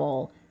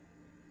up-level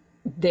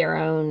their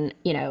own,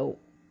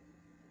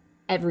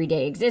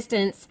 everyday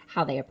existence,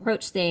 how they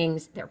approach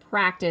things, their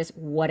practice,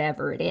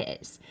 whatever it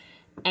is.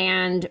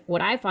 And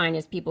what I find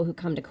is people who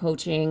come to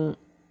coaching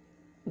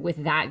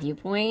with that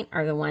viewpoint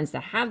are the ones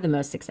that have the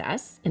most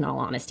success, in all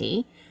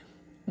honesty.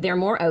 They're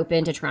more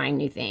open to trying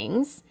new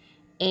things.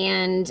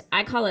 And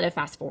I call it a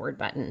fast forward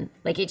button.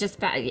 I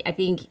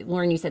think,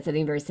 Lauren, you said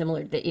something very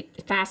similar, that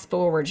it fast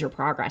forwards your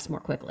progress more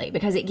quickly,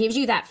 because it gives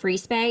you that free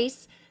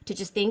space to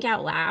just think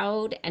out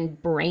loud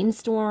and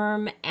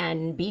brainstorm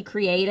and be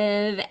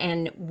creative.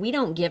 And we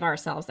don't give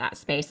ourselves that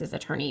space as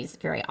attorneys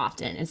very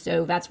often. And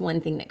so that's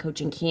one thing that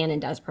coaching can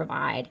and does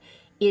provide,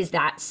 is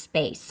that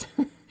space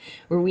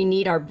where we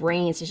need our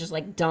brains to just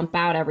dump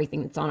out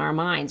everything that's on our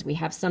minds. We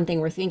have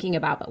something we're thinking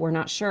about, but we're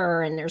not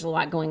sure. And there's a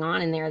lot going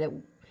on in there that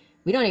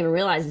we don't even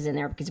realize is in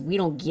there because we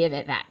don't give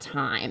it that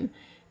time.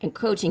 And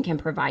coaching can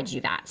provide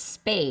you that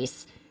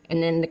space.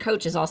 And then the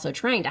coach is also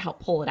trying to help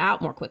pull it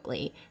out more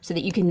quickly so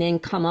that you can then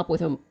come up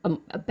with a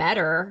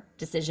better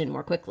decision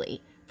more quickly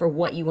for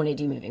what you want to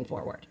do moving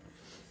forward.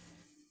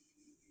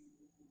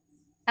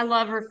 I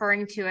love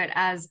referring to it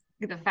as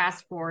the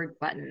fast forward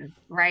button,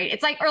 right?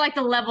 It's or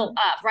the level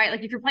up, right?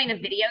 Like if you're playing a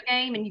video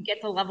game and you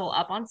get to level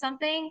up on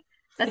something,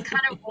 that's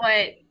kind of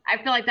what I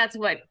feel like that's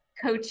what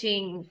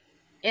coaching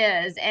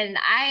is. And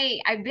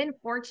I've been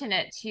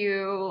fortunate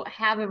to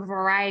have a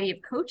variety of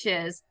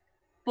coaches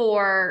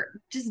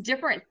for just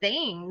different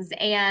things.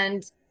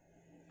 And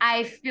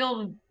I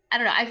feel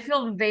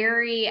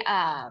very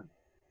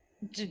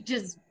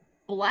just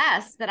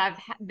blessed that I've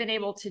been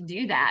able to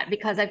do that,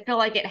 because I feel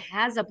like it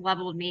has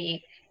up-leveled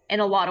me in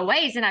a lot of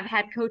ways. And I've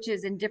had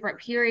coaches in different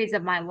periods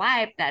of my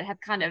life that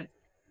have kind of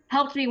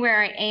helped me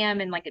where I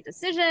am in a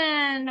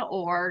decision,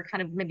 or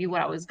kind of maybe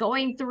what I was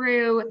going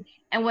through.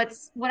 And what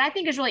I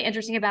think is really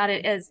interesting about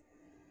it is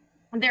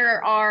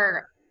there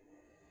are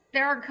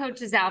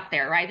coaches out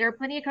there, right? There are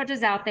plenty of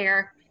coaches out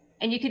there,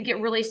 and you could get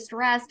really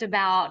stressed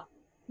about,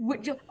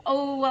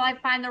 will I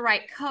find the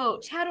right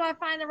coach? How do I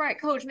find the right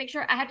coach?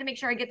 I have to make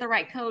sure I get the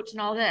right coach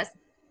and all this.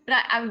 But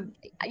I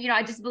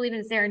just believe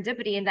in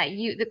serendipity, and that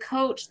the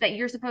coach that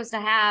you're supposed to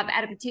have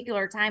at a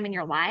particular time in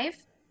your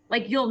life,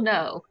 you'll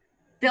know,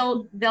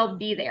 they'll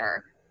be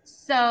there.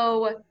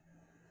 So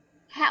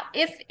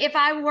if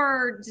I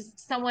were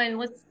just someone,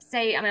 let's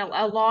say I'm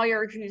a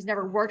lawyer who's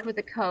never worked with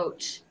a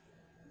coach,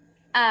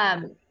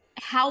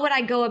 how would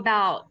I go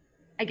about,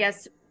 I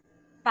guess,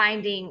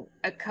 finding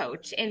a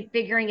coach and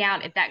figuring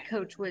out if that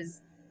coach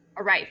was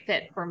a right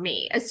fit for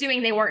me,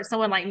 assuming they weren't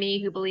someone like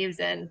me who believes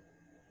in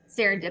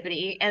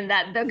serendipity and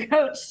that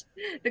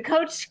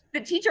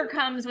the teacher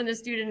comes when the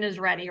student is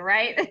ready,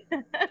 right?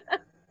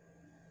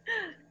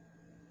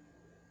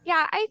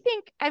 Yeah,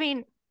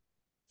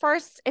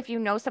 first, if you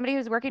know somebody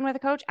who's working with a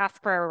coach,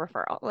 ask for a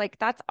referral. Like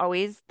that's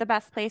always the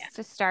best place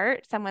to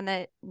start. Someone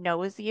that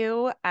knows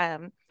you,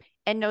 and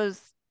knows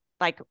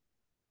like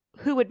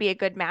who would be a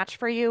good match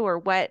for you or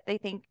what they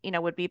think,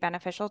 would be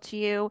beneficial to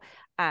you.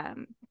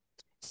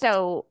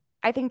 So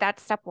I think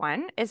that's step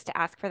one, is to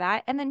ask for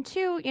that. And then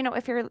two,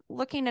 if you're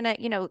looking in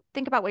a,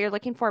 think about what you're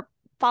looking for,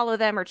 follow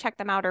them or check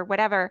them out or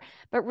whatever.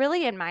 But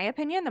really, in my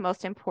opinion, the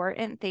most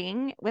important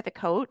thing with a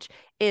coach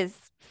is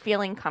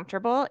feeling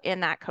comfortable in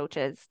that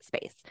coach's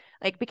space.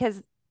 Like,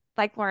 because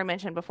like Laura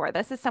mentioned before,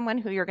 this is someone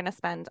who you're going to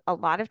spend a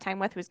lot of time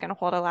with, who's going to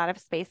hold a lot of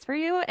space for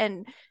you.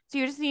 And so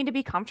you just need to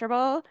be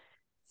comfortable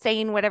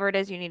saying whatever it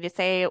is you need to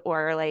say,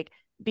 or like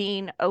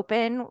being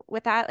open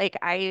with that. Like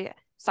I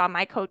saw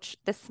my coach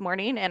this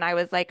morning and I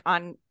was like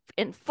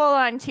in full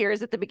on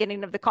tears at the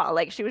beginning of the call.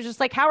 Like she was just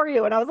like, "How are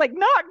you?" And I was like,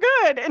 "Not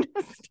good." And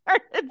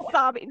started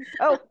sobbing.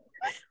 So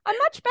I'm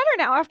much better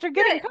now after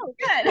getting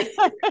coached.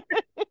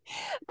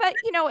 But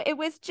it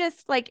was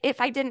just like, if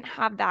I didn't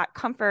have that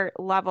comfort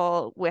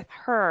level with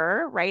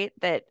her, right,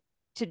 that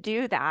to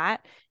do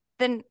that,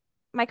 then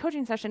my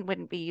coaching session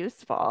wouldn't be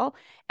useful.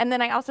 And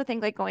then I also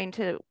think, like, going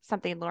to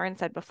something Lauren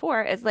said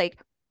before, is like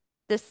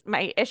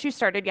my issue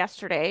started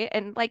yesterday,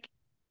 and like,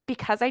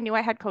 because I knew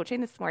I had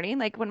coaching this morning,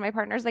 like when my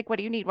partner's like, "What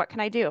do you need? What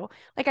can I do?"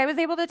 Like I was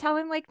able to tell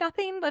him like,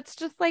 "Nothing, let's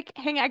just like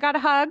hang." I got a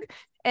hug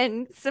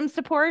and some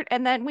support.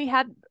 And then we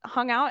had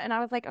hung out and I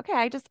was like, okay,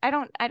 I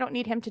don't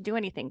need him to do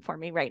anything for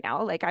me right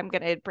now. Like I'm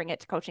going to bring it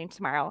to coaching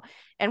tomorrow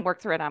and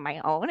work through it on my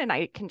own. And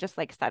I can just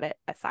like set it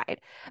aside.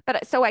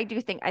 But so I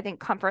think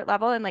comfort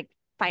level and like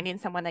finding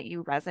someone that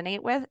you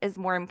resonate with is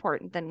more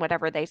important than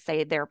whatever they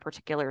say their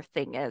particular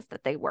thing is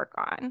that they work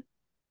on.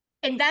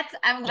 And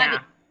I'm glad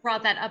that you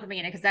brought that up,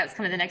 Amanda, because that was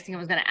kind of the next thing I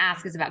was going to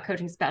ask, is about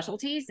coaching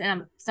specialties.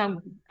 And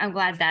I'm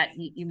glad that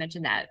you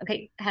mentioned that.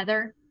 Okay,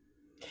 Heather.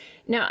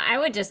 No, I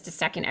would just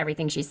second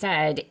everything she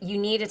said. You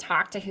need to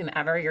talk to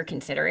whomever you're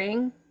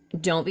considering.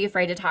 Don't be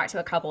afraid to talk to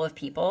a couple of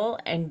people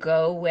and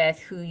go with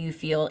who you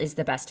feel is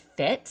the best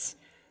fit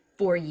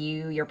for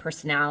you, your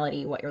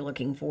personality, what you're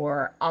looking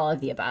for, all of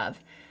the above.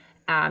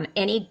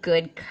 Any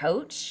good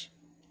coach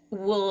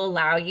will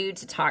allow you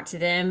to talk to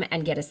them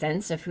and get a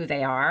sense of who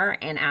they are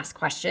and ask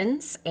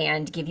questions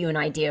and give you an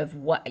idea of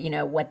what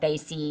they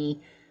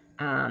see,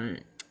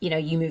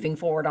 you moving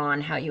forward on,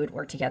 how you would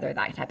work together,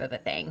 that type of a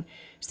thing.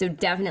 So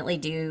definitely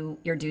do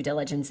your due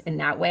diligence in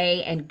that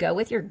way and go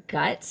with your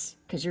gut,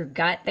 because your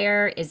gut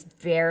there is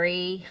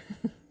very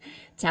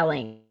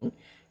telling.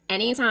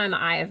 Anytime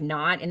I have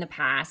not in the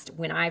past,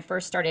 when I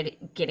first started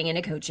getting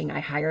into coaching, I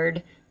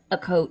hired a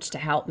coach to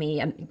help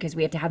me, because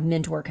we have to have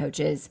mentor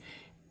coaches.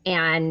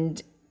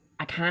 And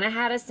I kind of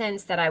had a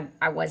sense that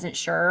I wasn't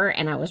sure,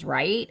 and I was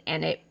right.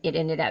 And it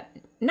ended up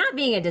not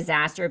being a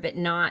disaster, but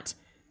not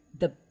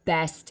the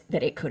best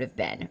that it could have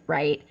been,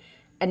 right?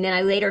 And then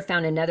I later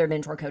found another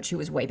mentor coach who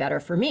was way better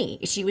for me.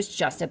 She was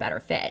just a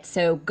better fit.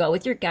 So go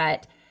with your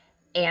gut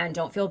and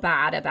don't feel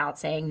bad about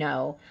saying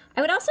no.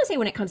 I would also say,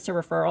 when it comes to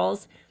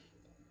referrals,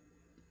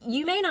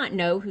 you may not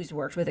know who's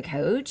worked with a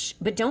coach,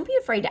 but don't be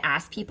afraid to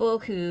ask people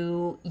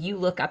who you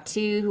look up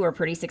to, who are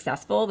pretty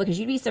successful, because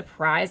you'd be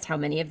surprised how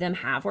many of them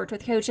have worked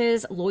with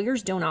coaches.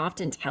 Lawyers don't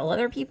often tell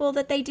other people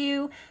that they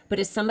do, but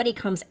if somebody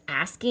comes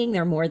asking,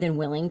 they're more than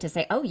willing to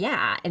say, "Oh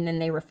yeah," and then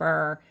they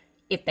refer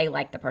if they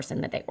like the person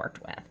that they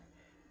worked with.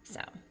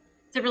 So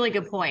it's a really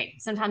good point.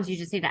 Sometimes you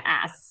just need to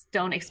ask.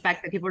 Don't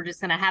expect that people are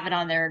just going to have it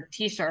on their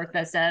t-shirt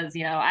that says,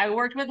 "I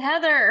worked with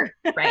Heather."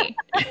 Right.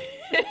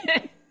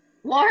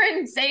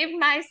 Lauren saved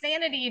my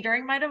sanity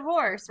during my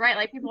divorce, right?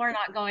 Like people are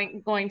not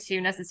going to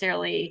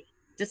necessarily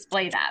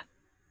display that.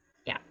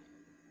 Yeah.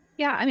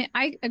 Yeah. I mean,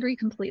 I agree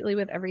completely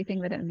with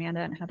everything that Amanda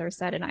and Heather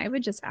said. And I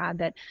would just add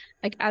that,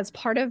 like, as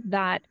part of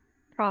that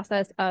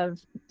process of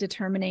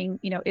determining,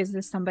 is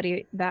this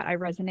somebody that I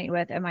resonate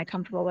with? Am I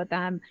comfortable with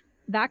them?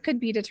 That could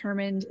be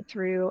determined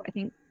through, I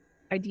think,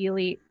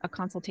 ideally a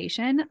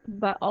consultation,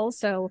 but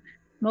also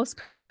most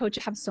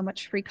coaches have so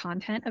much free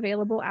content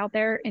available out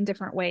there in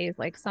different ways.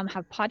 Like some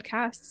have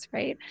podcasts,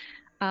 right?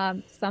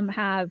 Some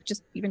have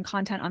just even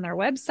content on their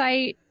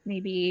website.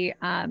 Maybe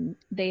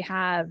they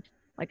have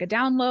like a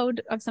download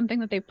of something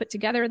that they've put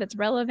together that's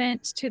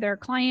relevant to their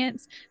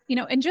clients,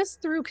 and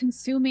just through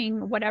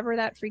consuming whatever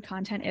that free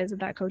content is that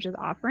that coach is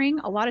offering,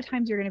 a lot of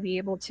times you're going to be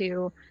able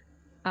to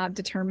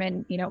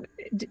determine,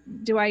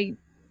 do I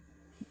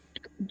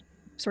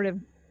sort of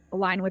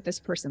align with this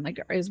person? Like,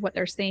 is what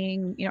they're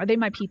saying, are they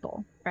my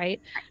people,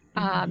 right?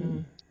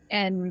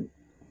 And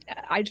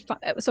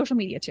social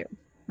media too,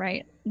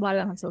 right? A lot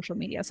of them have social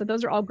media. So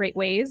those are all great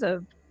ways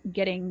of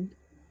getting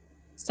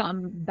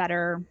some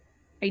better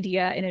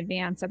idea in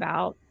advance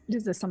about,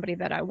 is this somebody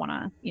that I want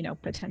to,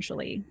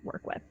 potentially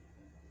work with?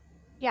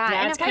 Yeah.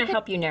 Yeah, and it's going to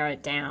help you narrow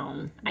it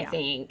down, I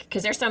think,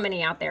 because there's so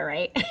many out there,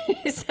 right?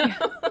 So.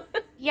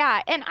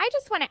 Yeah. And I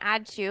just want to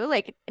add too,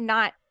 like,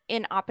 not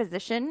in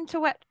opposition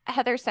to what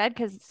Heather said,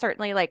 because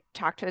certainly like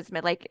talk to as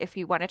many, like if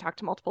you want to talk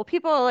to multiple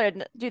people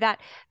and do that.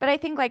 But I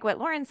think like what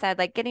Lauren said,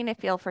 like getting a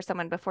feel for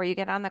someone before you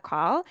get on the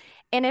call.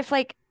 And if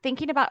like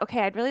thinking about,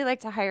 okay, I'd really like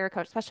to hire a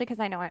coach, especially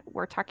because I know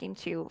we're talking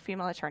to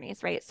female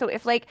attorneys, right? So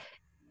if like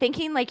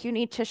thinking like you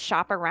need to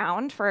shop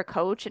around for a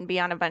coach and be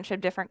on a bunch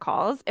of different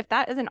calls, if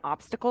that is an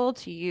obstacle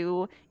to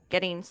you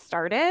getting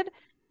started,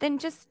 then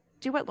just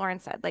do what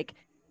Lauren said. Like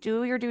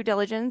do your due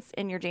diligence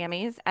in your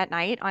jammies at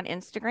night on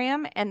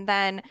Instagram and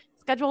then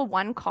schedule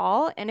one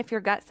call. And if your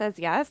gut says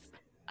yes,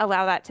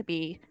 allow that to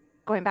be,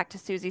 going back to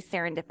Susie's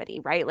serendipity,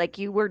 right? Like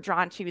you were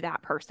drawn to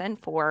that person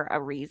for a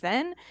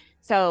reason.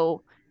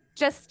 So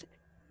just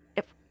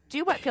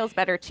do what feels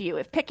better to you.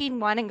 If picking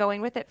one and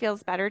going with it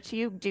feels better to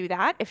you, do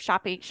that. If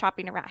shopping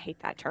around, I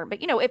hate that term, but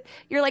if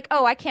you're like,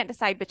 oh, I can't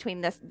decide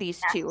between these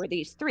two or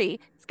these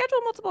three,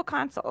 schedule multiple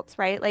consults,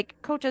 right? Like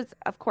coaches,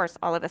 of course,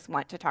 all of us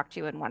want to talk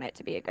to you and want it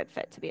to be a good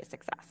fit, to be a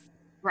success.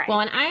 Right. Well,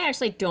 and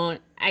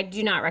I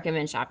do not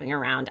recommend shopping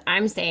around.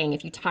 I'm saying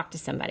if you talk to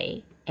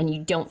somebody and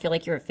you don't feel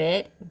like you're a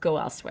fit, go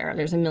elsewhere.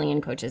 There's a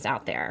million coaches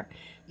out there.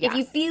 Yes. If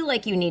you feel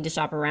like you need to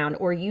shop around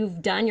or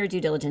you've done your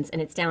due diligence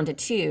and it's down to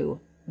 2,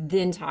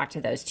 then talk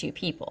to those 2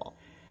 people.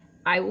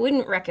 I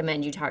wouldn't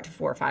recommend you talk to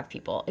 4 or 5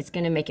 people. It's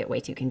going to make it way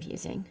too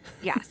confusing.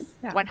 Yes,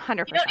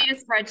 100%. You don't need a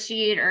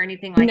spreadsheet or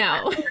anything like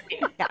that. No.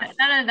 Yes.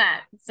 None of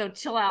that. So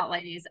chill out,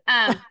 ladies.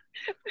 Because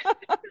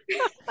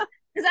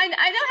I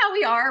know how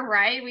we are,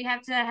 right? We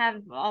have to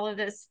have all of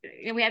this.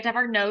 We have to have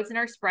our notes and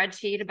our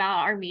spreadsheet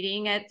about our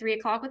meeting at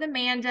 3:00 with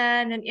Amanda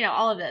and then,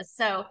 all of this.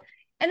 So,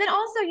 and then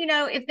also,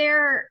 if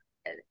they're,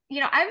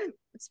 I've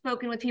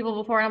spoken with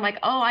people before and I'm like,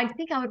 oh, I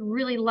think I would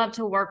really love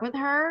to work with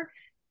her,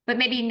 but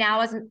maybe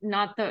now isn't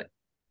not the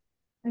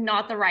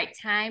right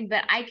time,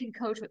 but I could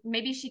coach with,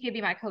 maybe she could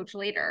be my coach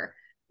later,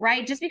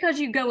 right? Just because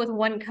you go with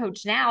one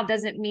coach now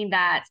doesn't mean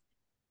that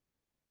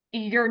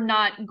you're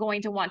not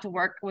going to want to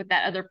work with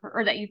that other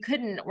or that you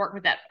couldn't work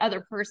with that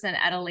other person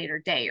at a later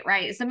date,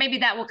 right? So maybe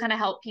that will kind of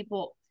help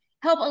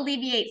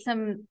alleviate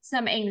some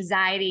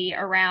anxiety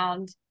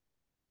around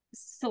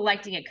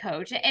selecting a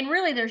coach. And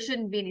really there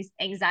shouldn't be any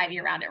anxiety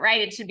around it,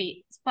 right? It should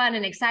be fun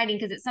and exciting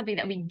because it's something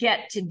that we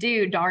get to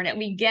do. Darn it,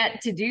 we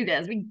get to do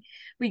this.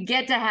 We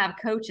get to have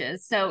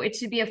coaches, so it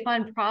should be a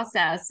fun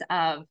process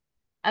of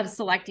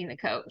selecting the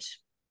coach.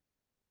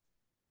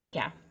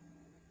 Yeah.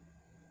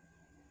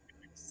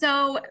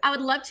 So I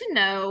would love to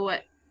know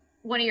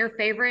one of your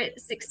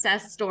favorite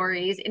success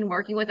stories in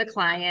working with a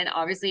client.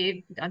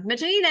 Obviously, don't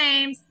mention any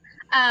names,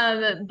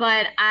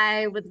 but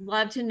I would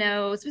love to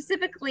know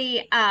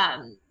specifically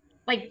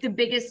like the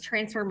biggest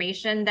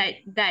transformation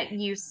that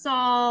you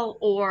saw,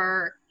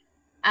 or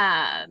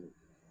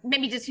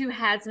maybe just who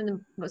had some of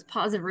the most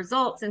positive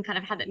results and kind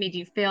of how that made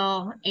you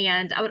feel.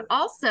 And I would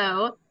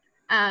also,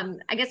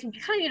 I guess we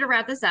kind of need to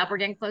wrap this up. We're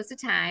getting close to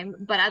time,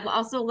 but I'd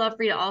also love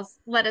for you to also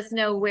let us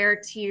know where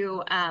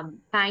to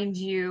find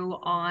you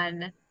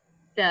on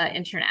the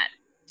internet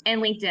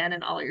and LinkedIn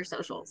and all your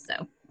socials.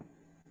 So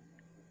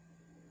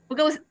we'll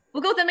go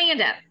with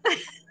Amanda.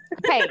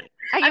 Okay.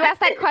 You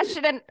asked that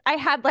question and I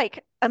had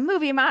like a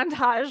movie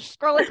montage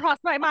scroll across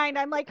my mind.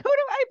 I'm like, who do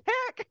I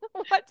pick?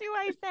 What do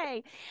I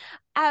say?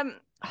 Oh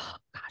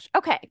gosh.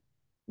 Okay.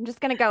 I'm just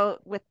going to go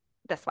with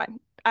this one.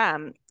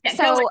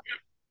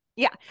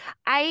 Yeah,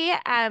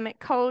 I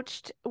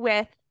coached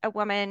with a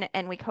woman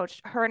and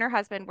her and her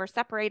husband were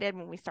separated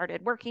when we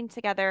started working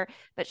together,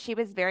 but she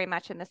was very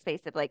much in the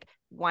space of like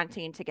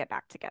wanting to get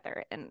back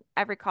together. And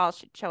every call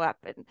she'd show up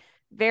and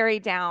very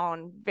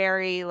down,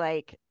 very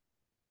like,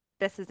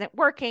 this isn't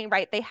working,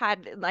 right? They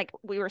had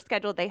we were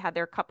scheduled, they had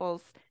their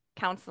couples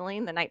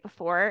counseling the night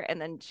before,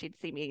 and then she'd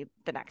see me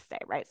the next day,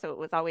 right? So it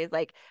was always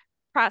like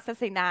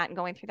processing that and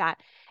going through that.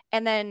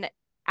 And then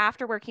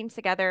after working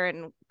together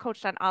and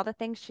coached on all the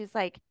things, she's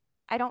like,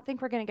 I don't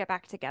think we're going to get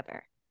back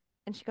together.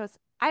 And she goes,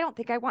 I don't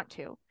think I want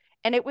to.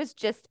 And it was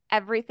just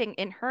everything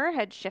in her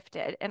had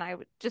shifted. And I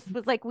just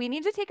was like, we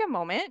need to take a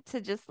moment to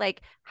just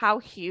like how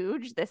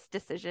huge this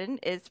decision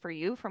is for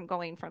you, from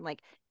going from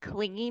like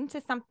clinging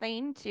to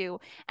something to,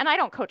 and I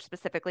don't coach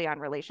specifically on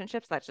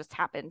relationships. That just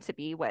happened to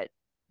be what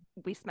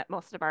we spent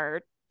most of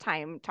our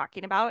time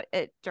talking about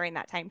during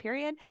that time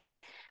period.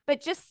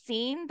 But just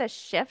seeing the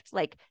shift,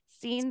 like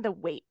seeing the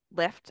weight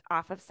lift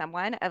off of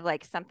someone of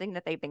like something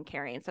that they've been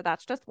carrying. So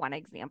that's just one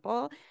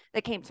example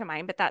that came to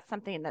mind, but that's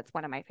something that's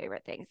one of my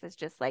favorite things, is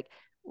just like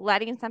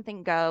letting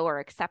something go or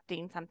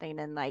accepting something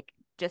and like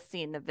just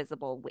seeing the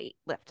visible weight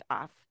lift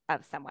off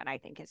of someone. I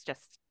think is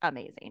just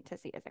amazing to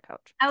see as a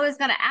coach. I was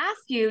going to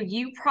ask you,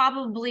 you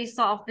probably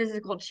saw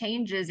physical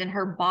changes in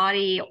her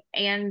body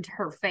and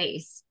her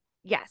face.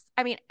 Yes.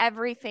 I mean,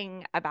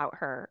 everything about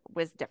her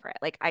was different.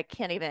 Like I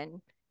can't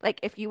even, like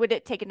if you would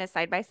have taken a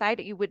side by side,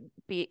 it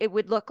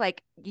would look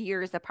like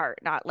years apart,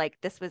 not like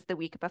this was the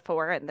week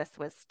before and this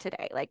was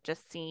today. Like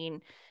just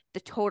seeing the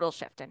total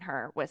shift in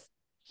her was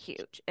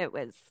huge. It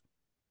was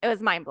it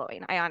was mind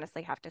blowing. I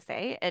honestly have to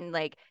say. And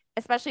like,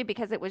 especially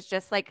because it was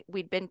just like,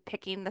 we'd been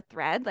picking the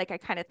thread. Like, I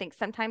kind of think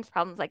sometimes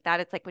problems like that,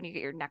 it's like when you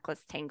get your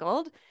necklace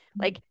tangled,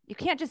 like you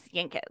can't just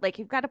yank it. Like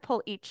you've got to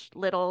pull each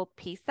little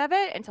piece of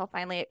it until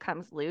finally it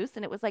comes loose.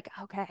 And it was like,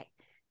 okay,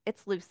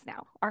 it's loose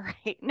now. All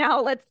right,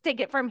 now let's take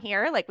it from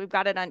here. Like we've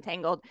got it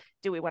untangled.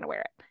 Do we want to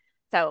wear it?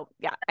 So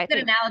yeah, I Good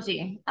think.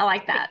 analogy. I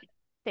like that.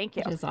 Thank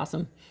you. Which is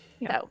awesome.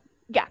 So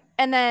yeah.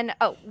 And then,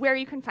 where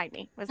you can find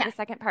me was the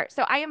second part.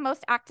 So I am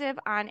most active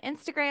on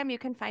Instagram. You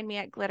can find me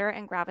at Glitter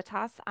and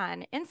Gravitas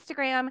on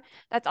Instagram.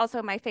 That's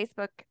also my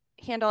Facebook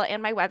handle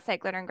and my website,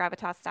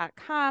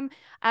 glitterandgravitas.com.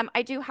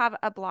 I do have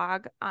a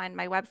blog on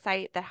my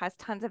website that has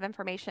tons of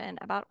information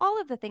about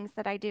all of the things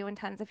that I do and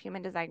tons of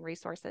human design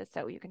resources.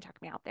 So you can check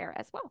me out there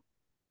as well.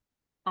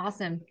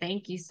 Awesome.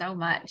 Thank you so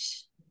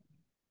much.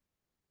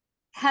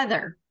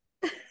 Heather.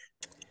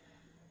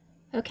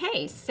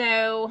 Okay,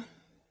 so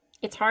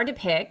it's hard to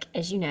pick,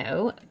 as you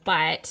know,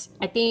 but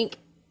I think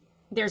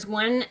there's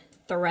one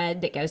thread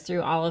that goes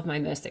through all of my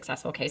most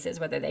successful cases,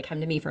 whether they come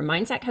to me for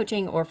mindset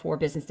coaching or for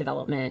business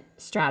development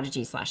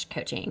strategy /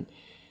 coaching.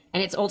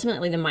 And it's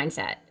ultimately the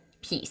mindset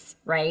piece,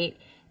 right?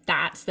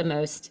 That's the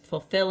most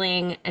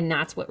fulfilling, and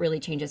that's what really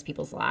changes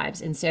people's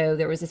lives. And so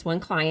there was this one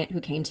client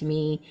who came to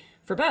me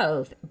for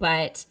both,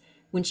 but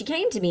when she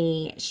came to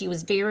me, she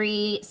was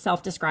very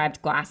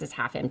self-described glass is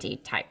half empty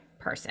type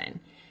person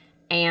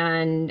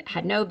and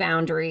had no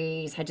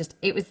boundaries,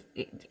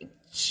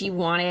 she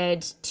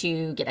wanted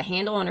to get a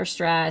handle on her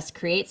stress,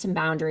 create some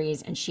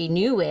boundaries, and she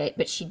knew it,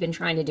 but she'd been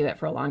trying to do it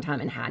for a long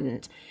time and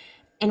hadn't.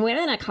 And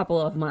within a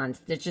couple of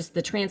months, just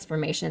the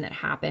transformation that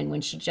happened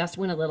when she just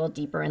went a little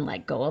deeper and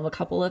let go of a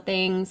couple of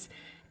things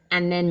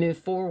and then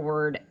moved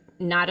forward.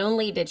 Not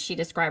only did she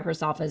describe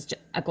herself as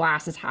a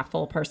glass is half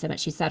full person, but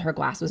she said her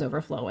glass was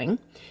overflowing.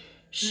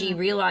 She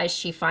realized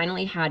she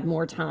finally had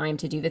more time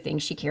to do the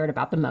things she cared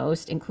about the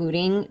most,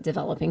 including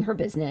developing her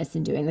business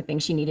and doing the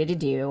things she needed to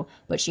do.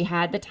 But she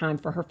had the time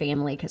for her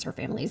family because her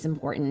family is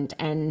important.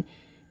 And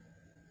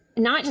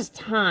not just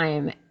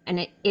time,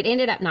 and it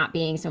ended up not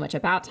being so much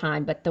about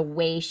time, but the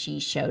way she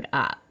showed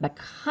up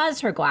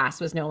because her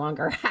glass was no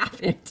longer half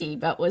empty,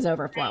 but was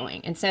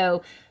overflowing. And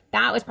so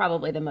that was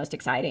probably the most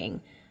exciting.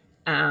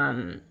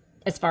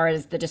 As far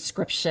as the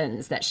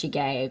descriptions that she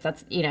gave,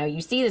 that's,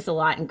 you see this a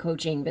lot in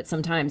coaching, but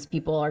sometimes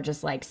people are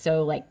just like,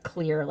 so like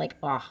clear, like,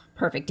 oh,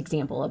 perfect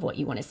example of what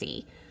you want to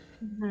see.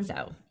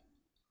 So.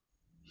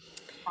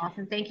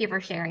 Awesome. Thank you for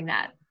sharing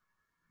that.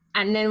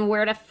 And then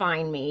where to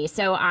find me.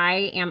 So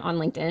I am on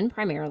LinkedIn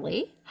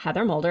primarily,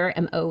 Heather Mulder,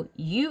 Moulder.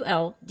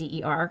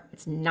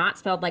 It's not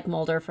spelled like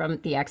Mulder from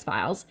the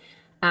X-Files.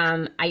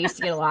 I used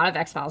to get a lot of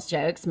X-Files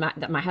jokes.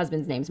 My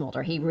husband's name's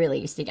Mulder. He really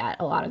used to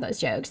get a lot of those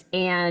jokes.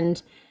 And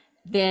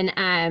then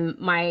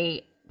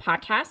my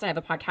podcast, I have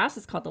a podcast.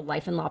 It's called the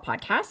Life and Law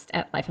Podcast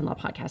at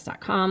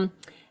lifeandlawpodcast.com.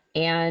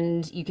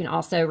 And you can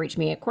also reach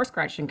me at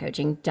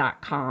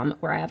coursecorrectioncoaching.com,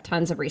 where I have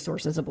tons of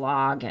resources, a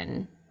blog,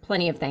 and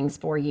plenty of things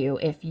for you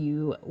if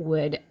you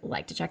would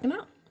like to check them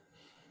out.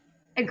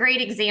 A great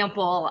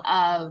example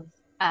of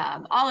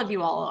all of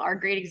you all are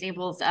great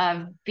examples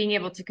of being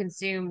able to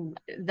consume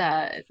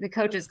the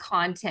coach's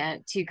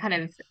content to kind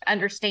of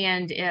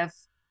understand if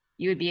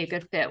you would be a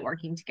good fit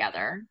working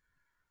together.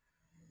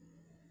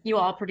 You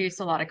all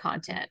produce a lot of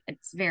content.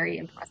 It's very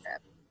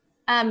impressive.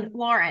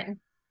 Lauren.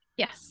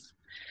 Yes.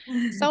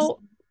 So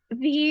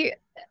the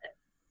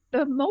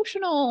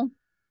emotional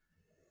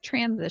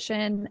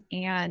transition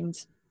and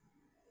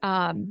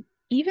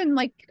even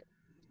like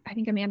I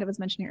think Amanda was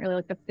mentioning earlier,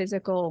 like the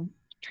physical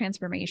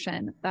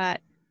transformation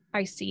that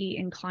I see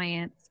in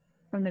clients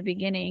from the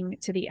beginning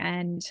to the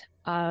end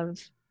of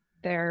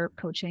their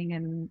coaching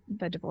and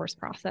the divorce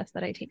process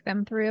that I take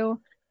them through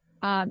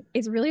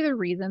is really the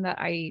reason that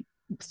I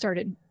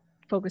started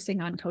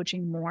focusing on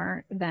coaching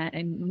more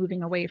and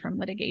moving away from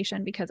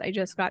litigation, because I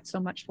just got so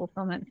much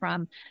fulfillment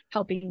from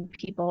helping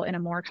people in a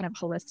more kind of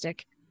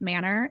holistic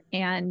manner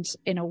and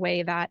in a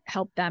way that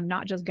helped them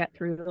not just get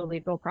through the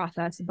legal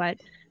process, but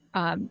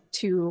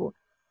to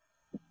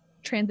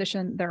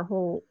transition their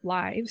whole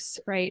lives,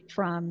 right,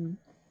 from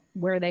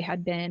where they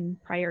had been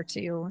prior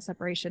to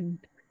separation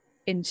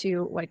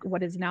into like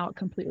what is now a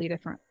completely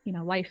different,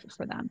 life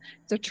for them.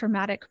 It's a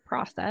traumatic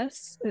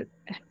process,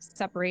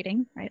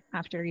 separating right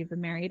after you've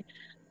been married.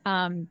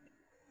 And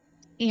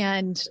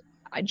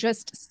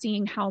just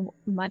seeing how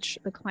much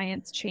the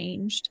clients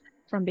changed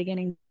from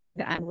beginning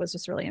to end was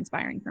just really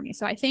inspiring for me.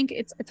 So I think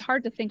it's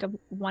hard to think of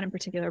one in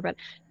particular, but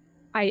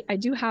I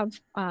do have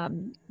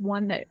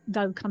one that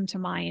does come to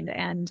mind.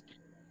 And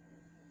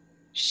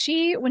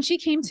when she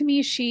came to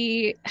me,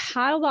 she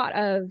had a lot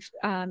of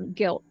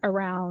guilt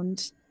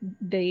around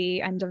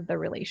the end of the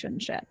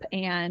relationship.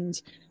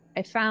 And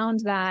I found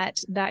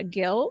that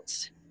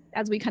guilt,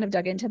 as we kind of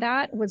dug into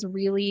that, was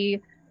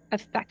really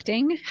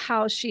affecting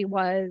how she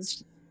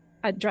was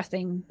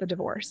addressing the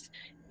divorce.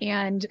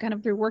 And kind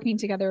of through working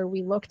together,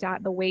 we looked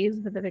at the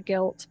ways that the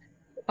guilt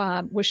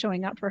was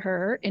showing up for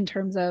her in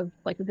terms of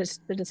like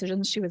the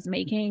decisions she was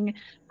making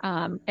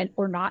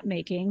or not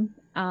making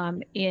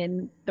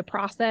in the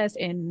process,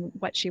 in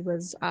what she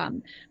was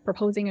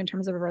proposing in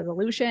terms of a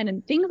resolution,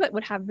 and things that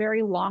would have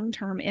very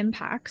long-term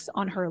impacts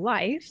on her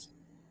life.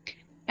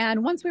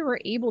 And once we were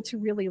able to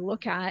really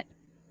look at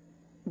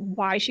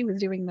why she was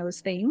doing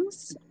those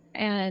things,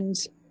 and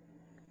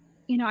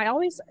I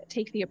always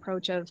take the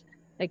approach of,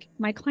 like,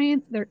 my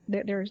clients,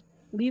 their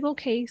legal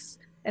case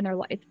and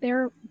it's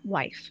their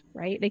life,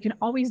 right? They can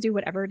always do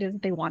whatever it is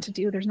that they want to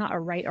do. There's not a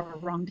right or a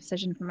wrong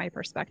decision from my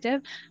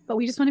perspective, but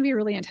we just want to be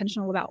really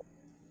intentional about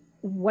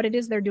what it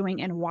is they're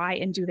doing and why,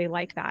 and do they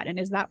like that? And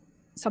is that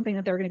something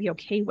that they're going to be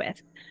okay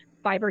with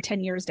 5 or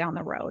 10 years down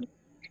the road?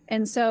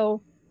 And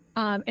so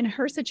in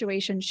her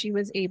situation, she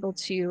was able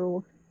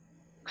to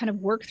kind of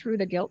work through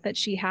the guilt that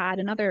she had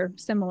and other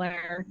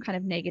similar kind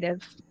of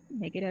negative,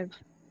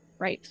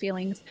 right,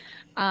 feelings,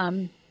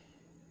 and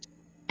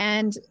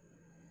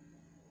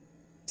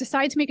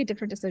decide to make a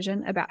different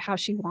decision about how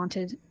she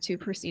wanted to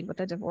proceed with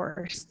the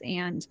divorce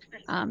and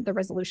the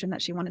resolution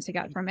that she wanted to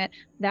get from it.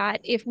 That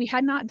if we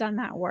had not done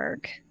that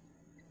work,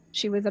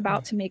 she was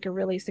about to make a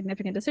really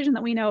significant decision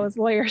that we know as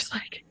lawyers,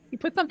 like, you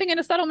put something in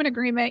a settlement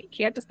agreement, you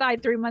can't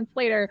decide 3 months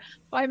later,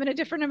 well, I'm in a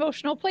different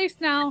emotional place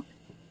now,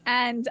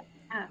 and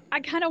I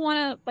kind of want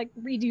to, like,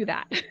 redo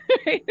that.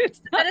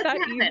 It's not that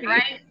easy,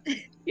 right?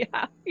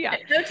 Yeah.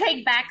 No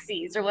take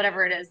backsies or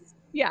whatever it is.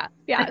 Yeah.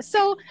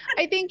 So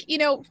I think,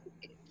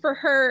 for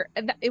her,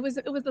 it was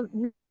a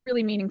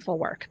really meaningful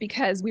work,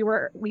 because we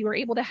were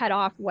able to head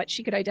off what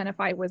she could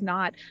identify was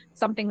not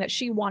something that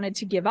she wanted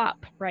to give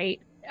up,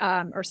 right?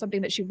 Or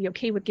something that she'd be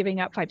okay with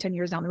giving up 5-10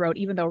 years down the road,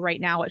 even though right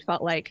now it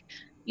felt like,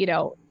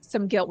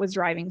 some guilt was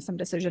driving some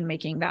decision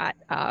making that,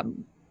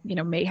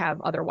 may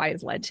have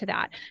otherwise led to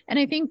that. And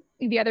I think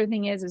the other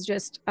thing is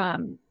just,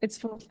 it's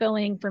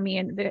fulfilling for me,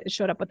 and it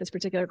showed up with this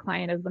particular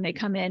client, is when they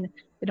come in,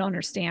 they don't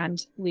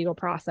understand legal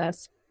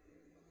process.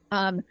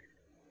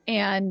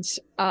 And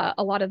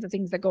a lot of the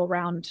things that go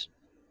around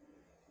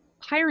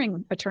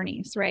hiring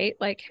attorneys, right?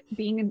 Like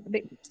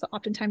so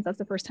oftentimes that's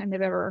the first time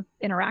they've ever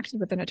interacted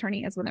with an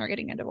attorney, is when they're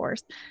getting a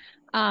divorce.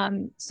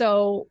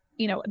 So,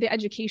 the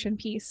education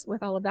piece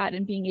with all of that,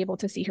 and being able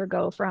to see her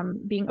go from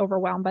being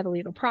overwhelmed by the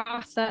legal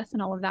process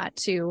and all of that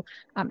to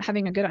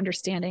having a good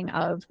understanding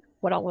of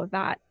what all of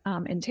that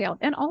entailed.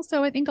 And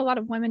also, I think a lot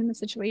of women in the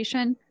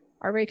situation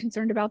are very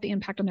concerned about the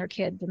impact on their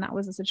kids. And that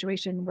was a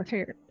situation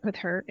with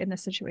her in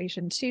this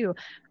situation too,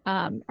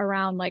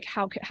 around, like,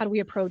 how do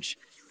we approach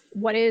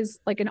what is,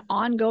 like, an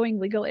ongoing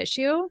legal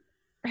issue,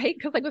 right?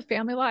 Because, like, with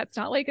family law, it's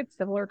not like it's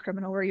civil or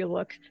criminal where you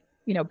look,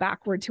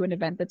 backward to an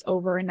event that's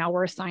over and now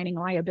we're assigning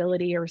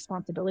liability or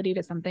responsibility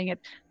to something.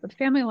 With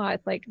family law,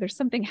 it's like there's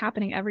something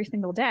happening every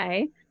single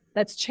day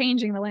that's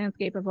changing the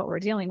landscape of what we're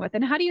dealing with.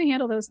 And how do you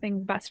handle those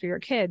things best for your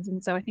kids?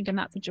 And so I think in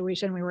that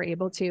situation, we were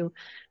able to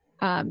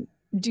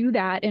do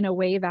that in a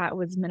way that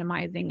was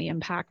minimizing the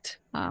impact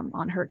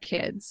on her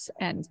kids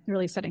and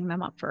really setting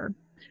them up for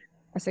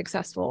a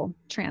successful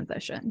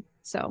transition.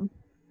 So,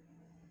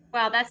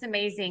 wow, that's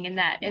amazing.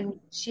 And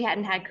she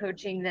hadn't had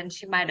coaching, then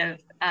she might have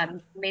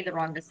made the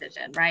wrong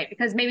decision, right?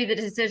 Because maybe the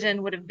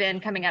decision would have been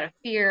coming out of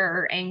fear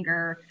or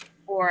anger,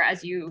 or,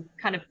 as you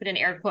kind of put in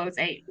air quotes,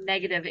 a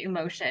negative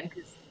emotion.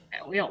 Because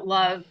as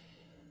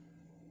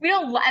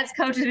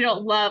coaches, we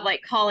don't love,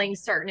 like, calling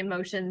certain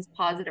emotions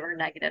positive or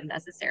negative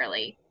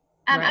necessarily.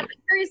 right. I'm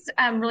curious,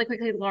 really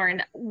quickly,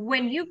 Lauren,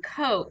 when you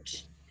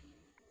coach,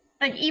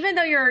 like, even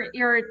though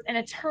you're an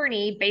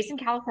attorney based in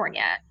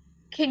California,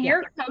 can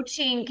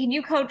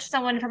you coach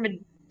someone from a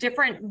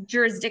different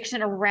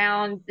jurisdiction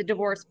around the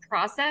divorce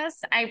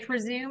process, I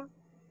presume?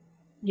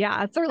 Yeah,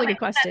 that's a really good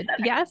question.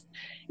 Yes,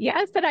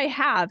 that I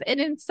have. And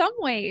in some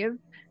ways,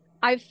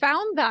 I've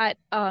found that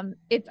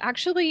it's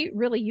actually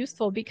really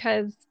useful,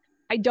 because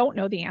I don't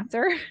know the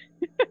answer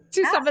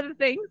to some of the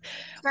things,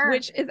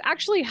 which is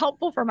actually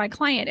helpful for my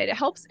client. It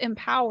helps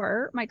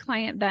empower my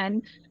client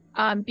then,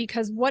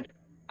 because what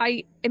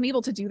I am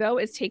able to do, though,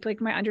 is take, like,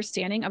 my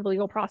understanding of the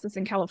legal process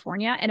in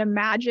California and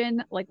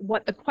imagine, like,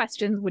 what the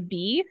questions would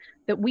be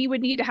that we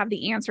would need to have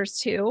the answers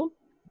to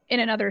in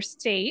another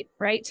state,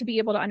 right, to be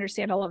able to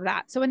understand all of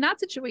that. So in that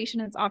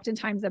situation, it's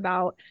oftentimes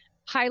about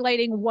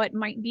highlighting what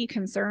might be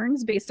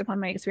concerns based upon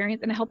my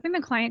experience and helping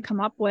the client come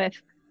up with,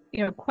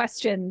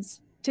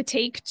 questions to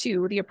take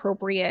to the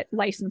appropriate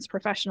licensed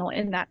professional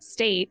in that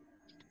state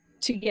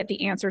to get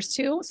the answers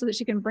to, so that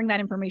she can bring that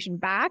information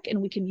back and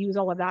we can use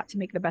all of that to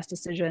make the best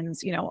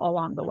decisions,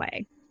 along the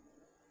way.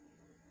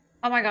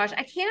 Oh my gosh,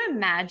 I can't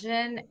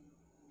imagine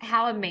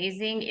how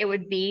amazing it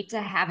would be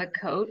to have a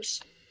coach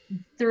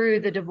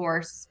through the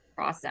divorce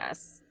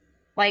process.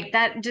 Like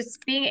that,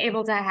 just being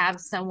able to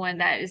have someone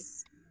that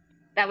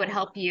would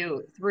help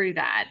you through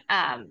that.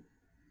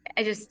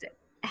 It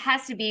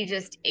has to be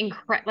just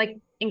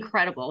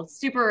incredible.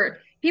 Super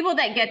people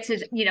that get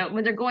to,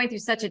 when they're going through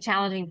such a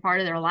challenging part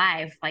of their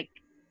life, like,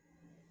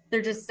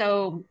 they're just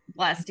so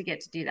blessed to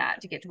get to do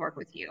that, to get to work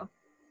with you.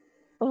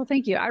 Well,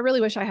 thank you. I really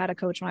wish I had a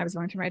coach when I was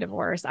going through my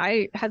divorce.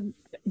 I had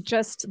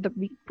just the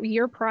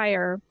year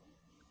prior,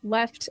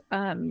 left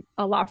a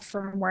law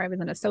firm where I was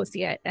an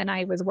associate, and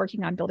I was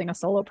working on building a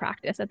solo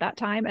practice at that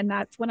time. And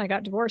that's when I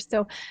got divorced.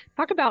 So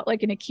talk about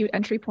like an acute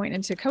entry point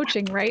into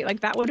coaching, right? Like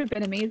that would have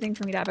been amazing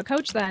for me to have a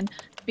coach then,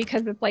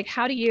 because it's like,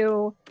 how do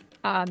you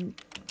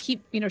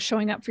keep,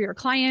 showing up for your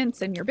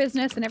clients and your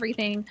business and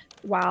everything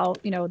while,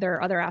 there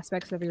are other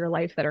aspects of your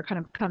life that are kind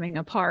of coming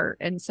apart.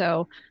 And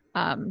so,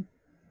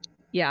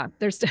 yeah,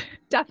 there's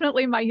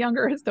definitely my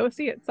younger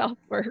associate self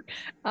or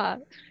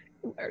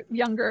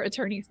younger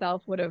attorney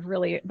self would have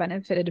really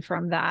benefited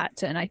from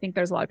that. And I think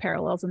there's a lot of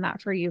parallels in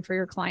that for you, for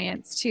your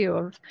clients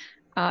too.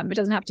 It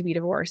doesn't have to be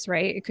divorce,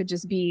 right? It could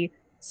just be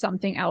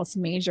something else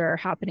major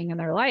happening in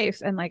their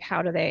life. And like,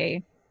 how do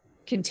they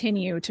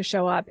continue to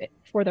show up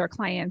for their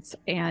clients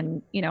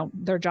and,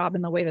 their job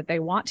in the way that they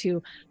want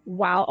to,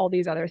 while all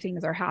these other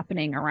things are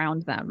happening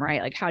around them,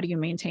 right? Like, how do you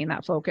maintain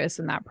that focus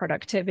and that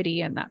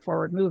productivity and that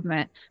forward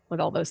movement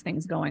with all those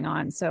things going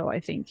on? So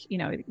I think,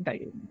 that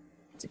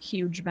it's a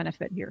huge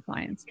benefit to your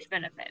clients. Huge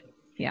benefit.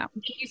 Yeah.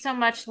 Thank you so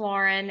much,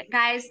 Lauren.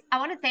 Guys, I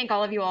want to thank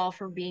all of you all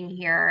for being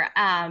here.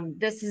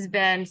 This has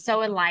been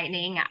so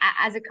enlightening.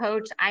 As a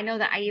coach, I know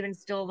that I even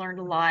still learned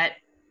a lot.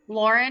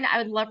 Lauren, I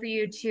would love for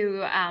you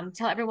to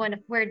tell everyone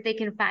where they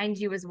can find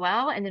you as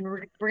well. And then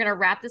we're going to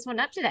wrap this one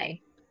up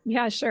today.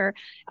 Yeah, sure.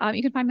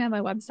 You can find me on my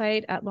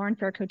website at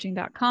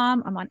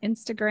laurenfaircoaching.com. I'm on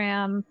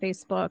Instagram,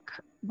 Facebook,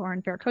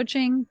 Lauren Fair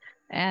Coaching,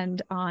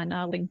 and on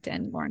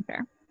LinkedIn, Lauren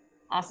Fair.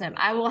 Awesome.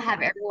 I will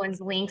have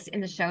everyone's links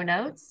in the show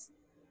notes.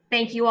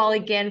 Thank you all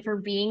again for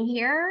being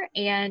here.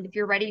 And if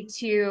you're ready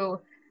to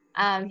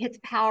hit the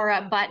power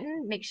up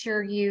button, make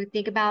sure you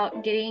think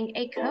about getting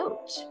a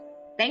coach.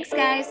 Thanks,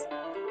 guys.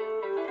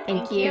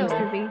 Thank you.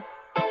 Thanks, Susie.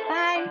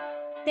 Bye.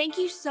 Thank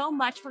you so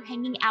much for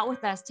hanging out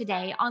with us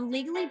today on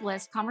Legally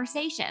Bliss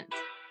Conversations.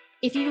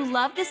 If you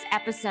love this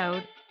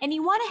episode and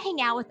you want to hang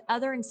out with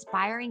other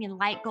inspiring and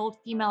light gold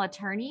female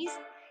attorneys,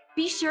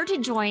 be sure to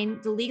join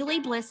the Legally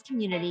Bliss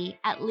community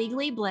at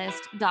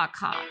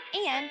legallybliss.com.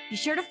 And be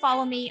sure to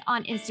follow me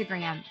on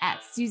Instagram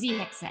at Susie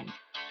Hickson.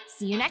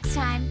 See you next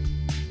time.